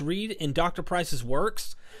historicists read in Dr. Price's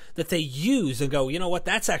works that they use and go, you know what,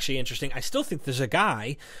 that's actually interesting. I still think there's a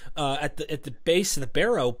guy at the base of the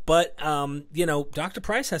barrow, but Dr.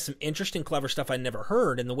 Price has some interesting, clever stuff I never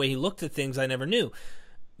heard, and the way he looked at things I never knew.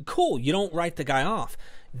 Cool, you don't write the guy off.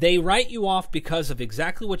 They write you off because of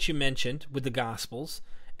exactly what you mentioned with the Gospels,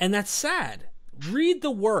 and that's sad. Read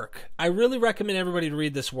the work. I really recommend everybody to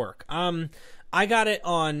read this work. I got it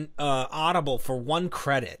on Audible for 1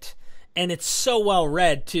 credit. And it's so well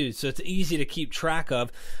read too, so it's easy to keep track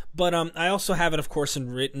of. But I also have it, of course, in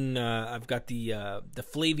written. I've got the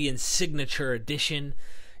Flavian signature edition,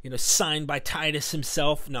 signed by Titus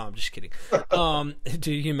himself. No, I'm just kidding.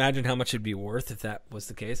 Do you imagine how much it'd be worth if that was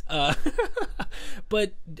the case?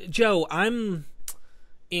 But Joe, I'm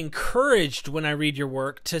encouraged when I read your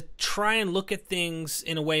work to try and look at things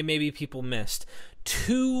in a way maybe people missed.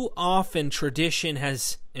 Too often tradition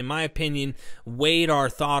has, in my opinion, weighed our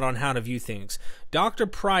thought on how to view things. Dr.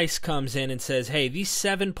 Price comes in and says, hey, these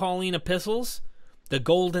 7 Pauline epistles, the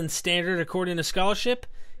golden standard according to scholarship,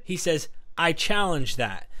 he says, I challenge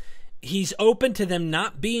that. He's open to them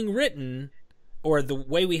not being written, or the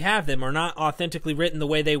way we have them are not authentically written the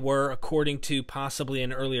way they were according to possibly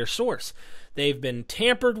an earlier source. They've been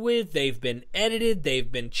tampered with, they've been edited,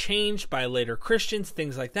 they've been changed by later Christians,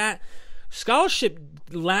 things like that. Scholarship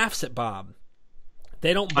laughs at Bob.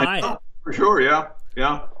 They don't buy it. For sure, yeah.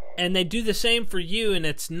 And they do the same for you, and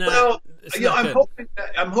it's not. Well, not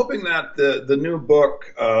I'm hoping that the new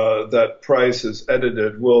book that Price has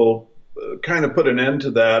edited will kind of put an end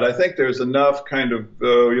to that. I think there's enough kind of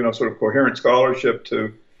sort of coherent scholarship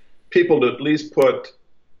to people to at least put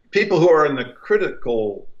people who are in the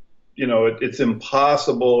critical. It's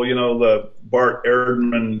impossible. The Bart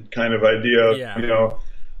Ehrman kind of idea. Yeah.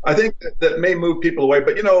 I think that may move people away.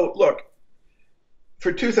 But, look,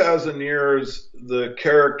 for 2,000 years, the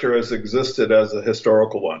character has existed as a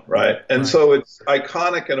historical one, right? And so it's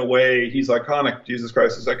iconic in a way. He's iconic. Jesus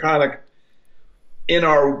Christ is iconic in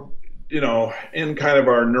our, in kind of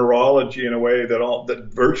our neurology in a way that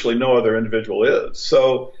virtually no other individual is.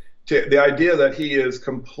 So the idea that he is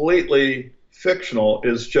completely fictional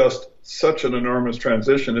is just such an enormous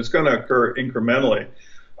transition. It's going to occur incrementally.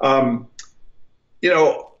 I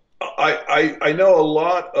know a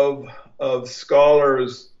lot of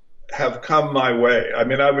scholars have come my way. I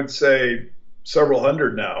mean, I would say several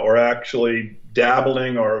hundred now are actually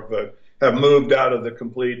dabbling or have moved out of the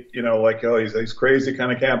complete, he's crazy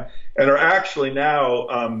kind of camp, and are actually now,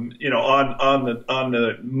 on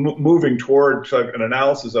the moving toward an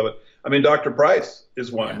analysis of it. I mean, Dr. Price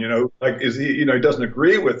is one. He doesn't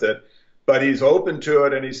agree with it, but he's open to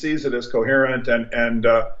it and he sees it as coherent and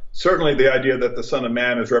certainly the idea that the Son of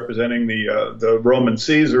Man is representing the Roman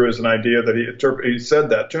Caesar is an idea that he said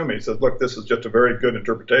that to me. He said, look, this is just a very good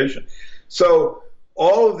interpretation. So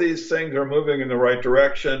all of these things are moving in the right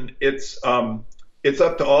direction. It's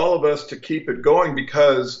up to all of us to keep it going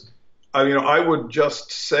because, I would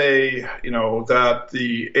just say, that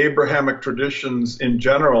the Abrahamic traditions in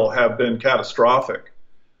general have been catastrophic.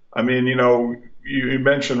 I mean, you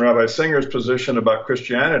mentioned Rabbi Singer's position about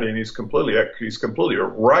Christianity, and he's completely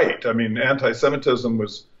right. I mean, anti-Semitism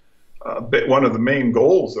was one of the main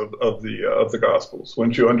goals of the Gospels.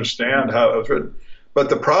 Once you understand how it was written, but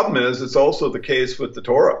the problem is it's also the case with the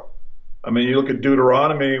Torah. I mean, you look at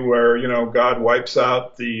Deuteronomy, where God wipes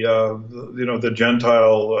out the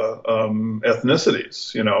Gentile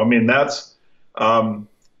ethnicities. I mean, that's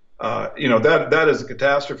that is a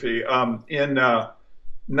catastrophe. In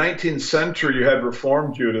 19th century, you had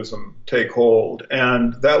Reform Judaism take hold,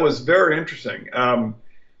 and that was very interesting.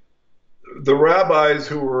 The rabbis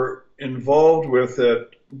who were involved with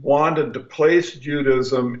it wanted to place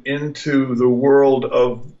Judaism into the world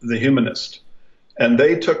of the humanist, and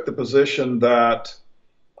they took the position that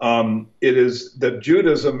that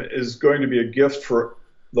Judaism is going to be a gift for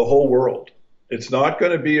the whole world. It's not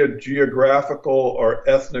going to be a geographical or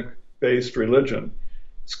ethnic-based religion.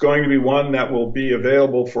 It's going to be one that will be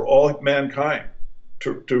available for all mankind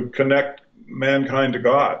to connect mankind to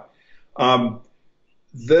God.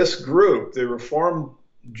 This group, the Reformed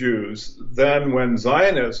Jews, then when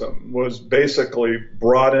Zionism was basically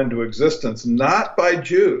brought into existence, not by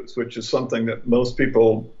Jews, which is something that most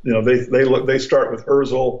people, they start with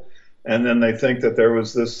Herzl, and then they think that there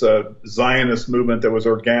was this Zionist movement that was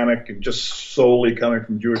organic and just solely coming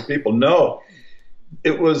from Jewish people. No.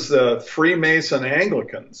 It was Freemason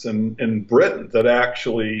Anglicans in Britain that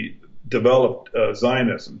actually developed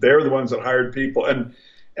Zionism. They're the ones that hired people, and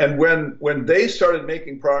And when they started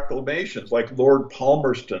making proclamations, like Lord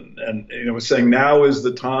Palmerston, and was saying now is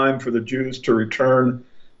the time for the Jews to return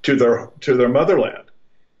to their motherland.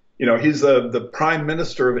 He's the Prime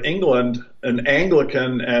Minister of England, an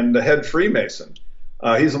Anglican and a head Freemason.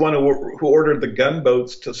 He's the one who ordered the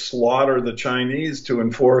gunboats to slaughter the Chinese to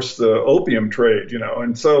enforce the opium trade.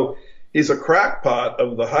 And so he's a crackpot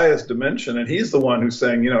of the highest dimension, and he's the one who's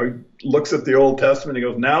saying, he looks at the Old Testament, he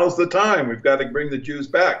goes, now's the time, we've got to bring the Jews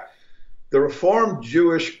back. The Reformed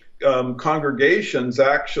Jewish congregations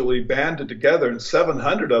actually banded together, and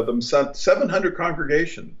 700 of them, 700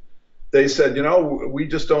 congregations. They said, we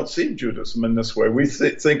just don't see Judaism in this way. We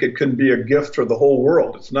think it can be a gift for the whole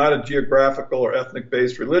world. It's not a geographical or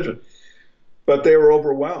ethnic-based religion. But they were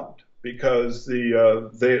overwhelmed, because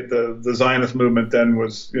the Zionist movement then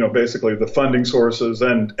was, basically the funding sources,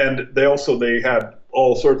 and they had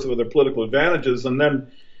all sorts of other political advantages. And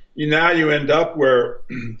then now you end up where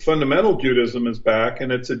fundamental Judaism is back,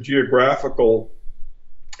 and it's a geographical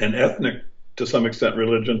and ethnic, to some extent,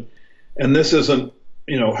 religion. And this isn't,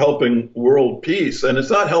 helping world peace, and it's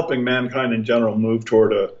not helping mankind in general move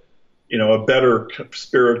toward a better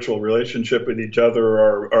spiritual relationship with each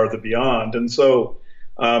other or the beyond. And so,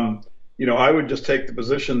 I would just take the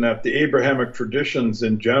position that the Abrahamic traditions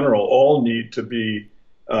in general all need to be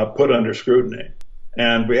put under scrutiny.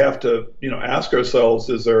 And we have to, ask ourselves,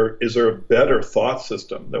 is there a better thought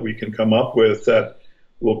system that we can come up with that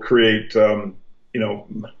will create,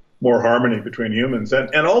 more harmony between humans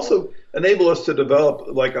and also enable us to develop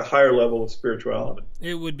like a higher level of spirituality?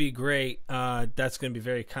 It would be great. That's going to be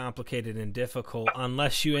very complicated and difficult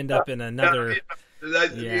unless you end up in another.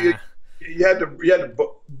 You had to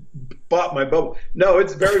bop my bubble. No,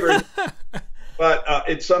 it's very, very, but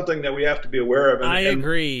it's something that we have to be aware of. And, I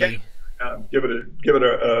agree. Give it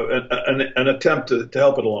an attempt to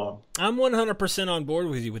help it along. I'm 100% on board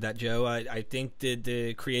with you with that, Joe. I think that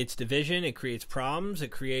it creates division, it creates problems,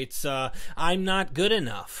 it creates I'm not good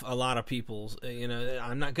enough. A lot of people,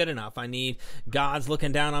 I'm not good enough. I need God's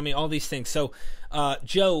looking down on me, all these things. So,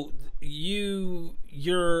 Joe,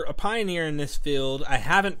 you're a pioneer in this field. I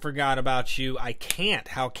haven't forgot about you. I can't.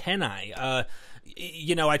 How can I?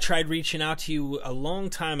 I tried reaching out to you a long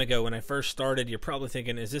time ago when I first started. You're probably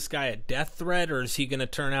thinking, is this guy a death threat, or is he going to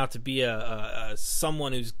turn out to be a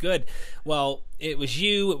someone who's good? Well, it was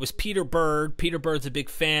you. It was Peter Bird. Peter Bird's a big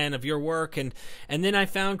fan of your work, and then I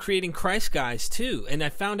found Creating Christ guys too, and I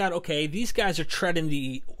found out, okay, these guys are treading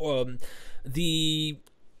the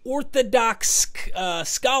orthodox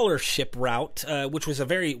scholarship route, which was a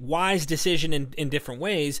very wise decision in different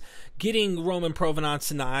ways, getting Roman provenance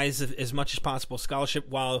in the eyes of as much as possible scholarship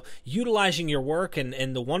while utilizing your work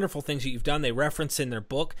and the wonderful things that you've done. They reference in their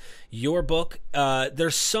book, your book.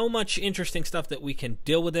 There's so much interesting stuff that we can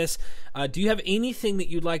deal with this. Do you have anything that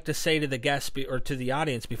you'd like to say to the guests or to the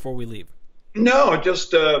audience before we leave? No,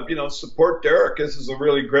 just, support Derek. This is a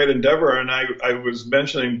really great endeavor. And I was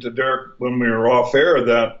mentioning to Derek when we were off air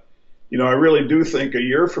that, I really do think a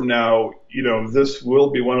year from now, this will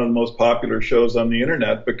be one of the most popular shows on the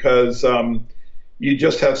internet because you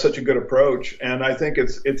just have such a good approach. And I think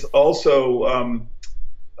it's also,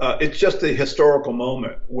 it's just a historical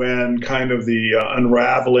moment when kind of the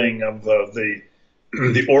unraveling of the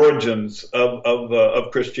origins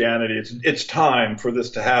of Christianity. It's time for this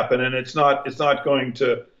to happen, and it's not going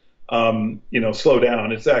to slow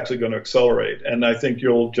down. It's actually going to accelerate, and I think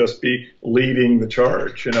you'll just be leading the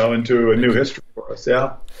charge, into a new history for us.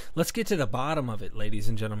 Yeah. Let's get to the bottom of it, ladies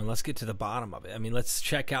and gentlemen. Let's get to the bottom of it. I mean, let's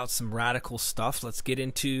check out some radical stuff. Let's get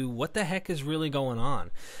into what the heck is really going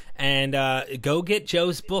on. And go get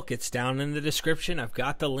Joe's book. It's down in the description. I've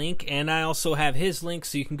got the link, and I also have his link,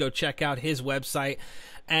 so you can go check out his website.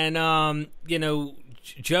 And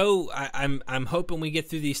Joe, I'm hoping we get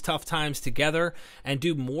through these tough times together and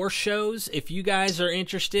do more shows. If you guys are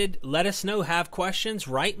interested, let us know. Have questions,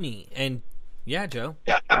 write me. And yeah, Joe.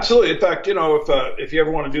 Yeah, absolutely. In fact, if you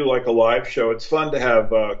ever want to do like a live show, it's fun to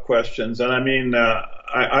have questions. And I mean,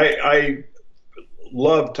 I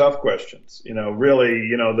love tough questions. Really,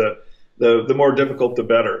 the more difficult, the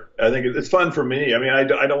better. I think it's fun for me. I mean, I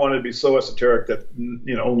don't want to be so esoteric that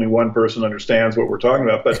only one person understands what we're talking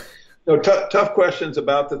about, but. Tough questions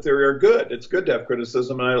about the theory are good. It's good to have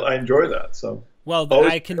criticism, and I enjoy that. So, well,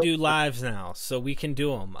 I can do lives now, so we can do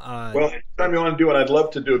them. Well, anytime you want to do it, I'd love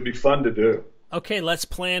to do it. It'd be fun to do. Okay, let's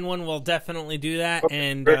plan one. We'll definitely do that.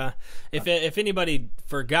 Okay, and if anybody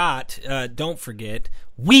forgot, don't forget,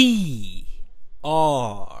 we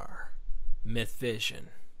are Myth Vision.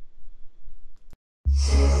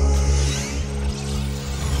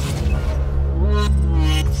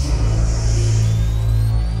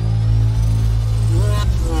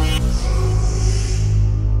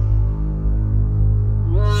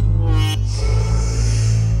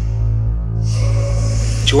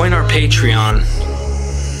 Join our Patreon.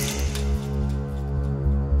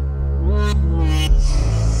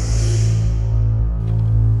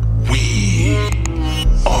 We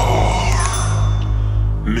are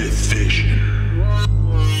Myth Vision.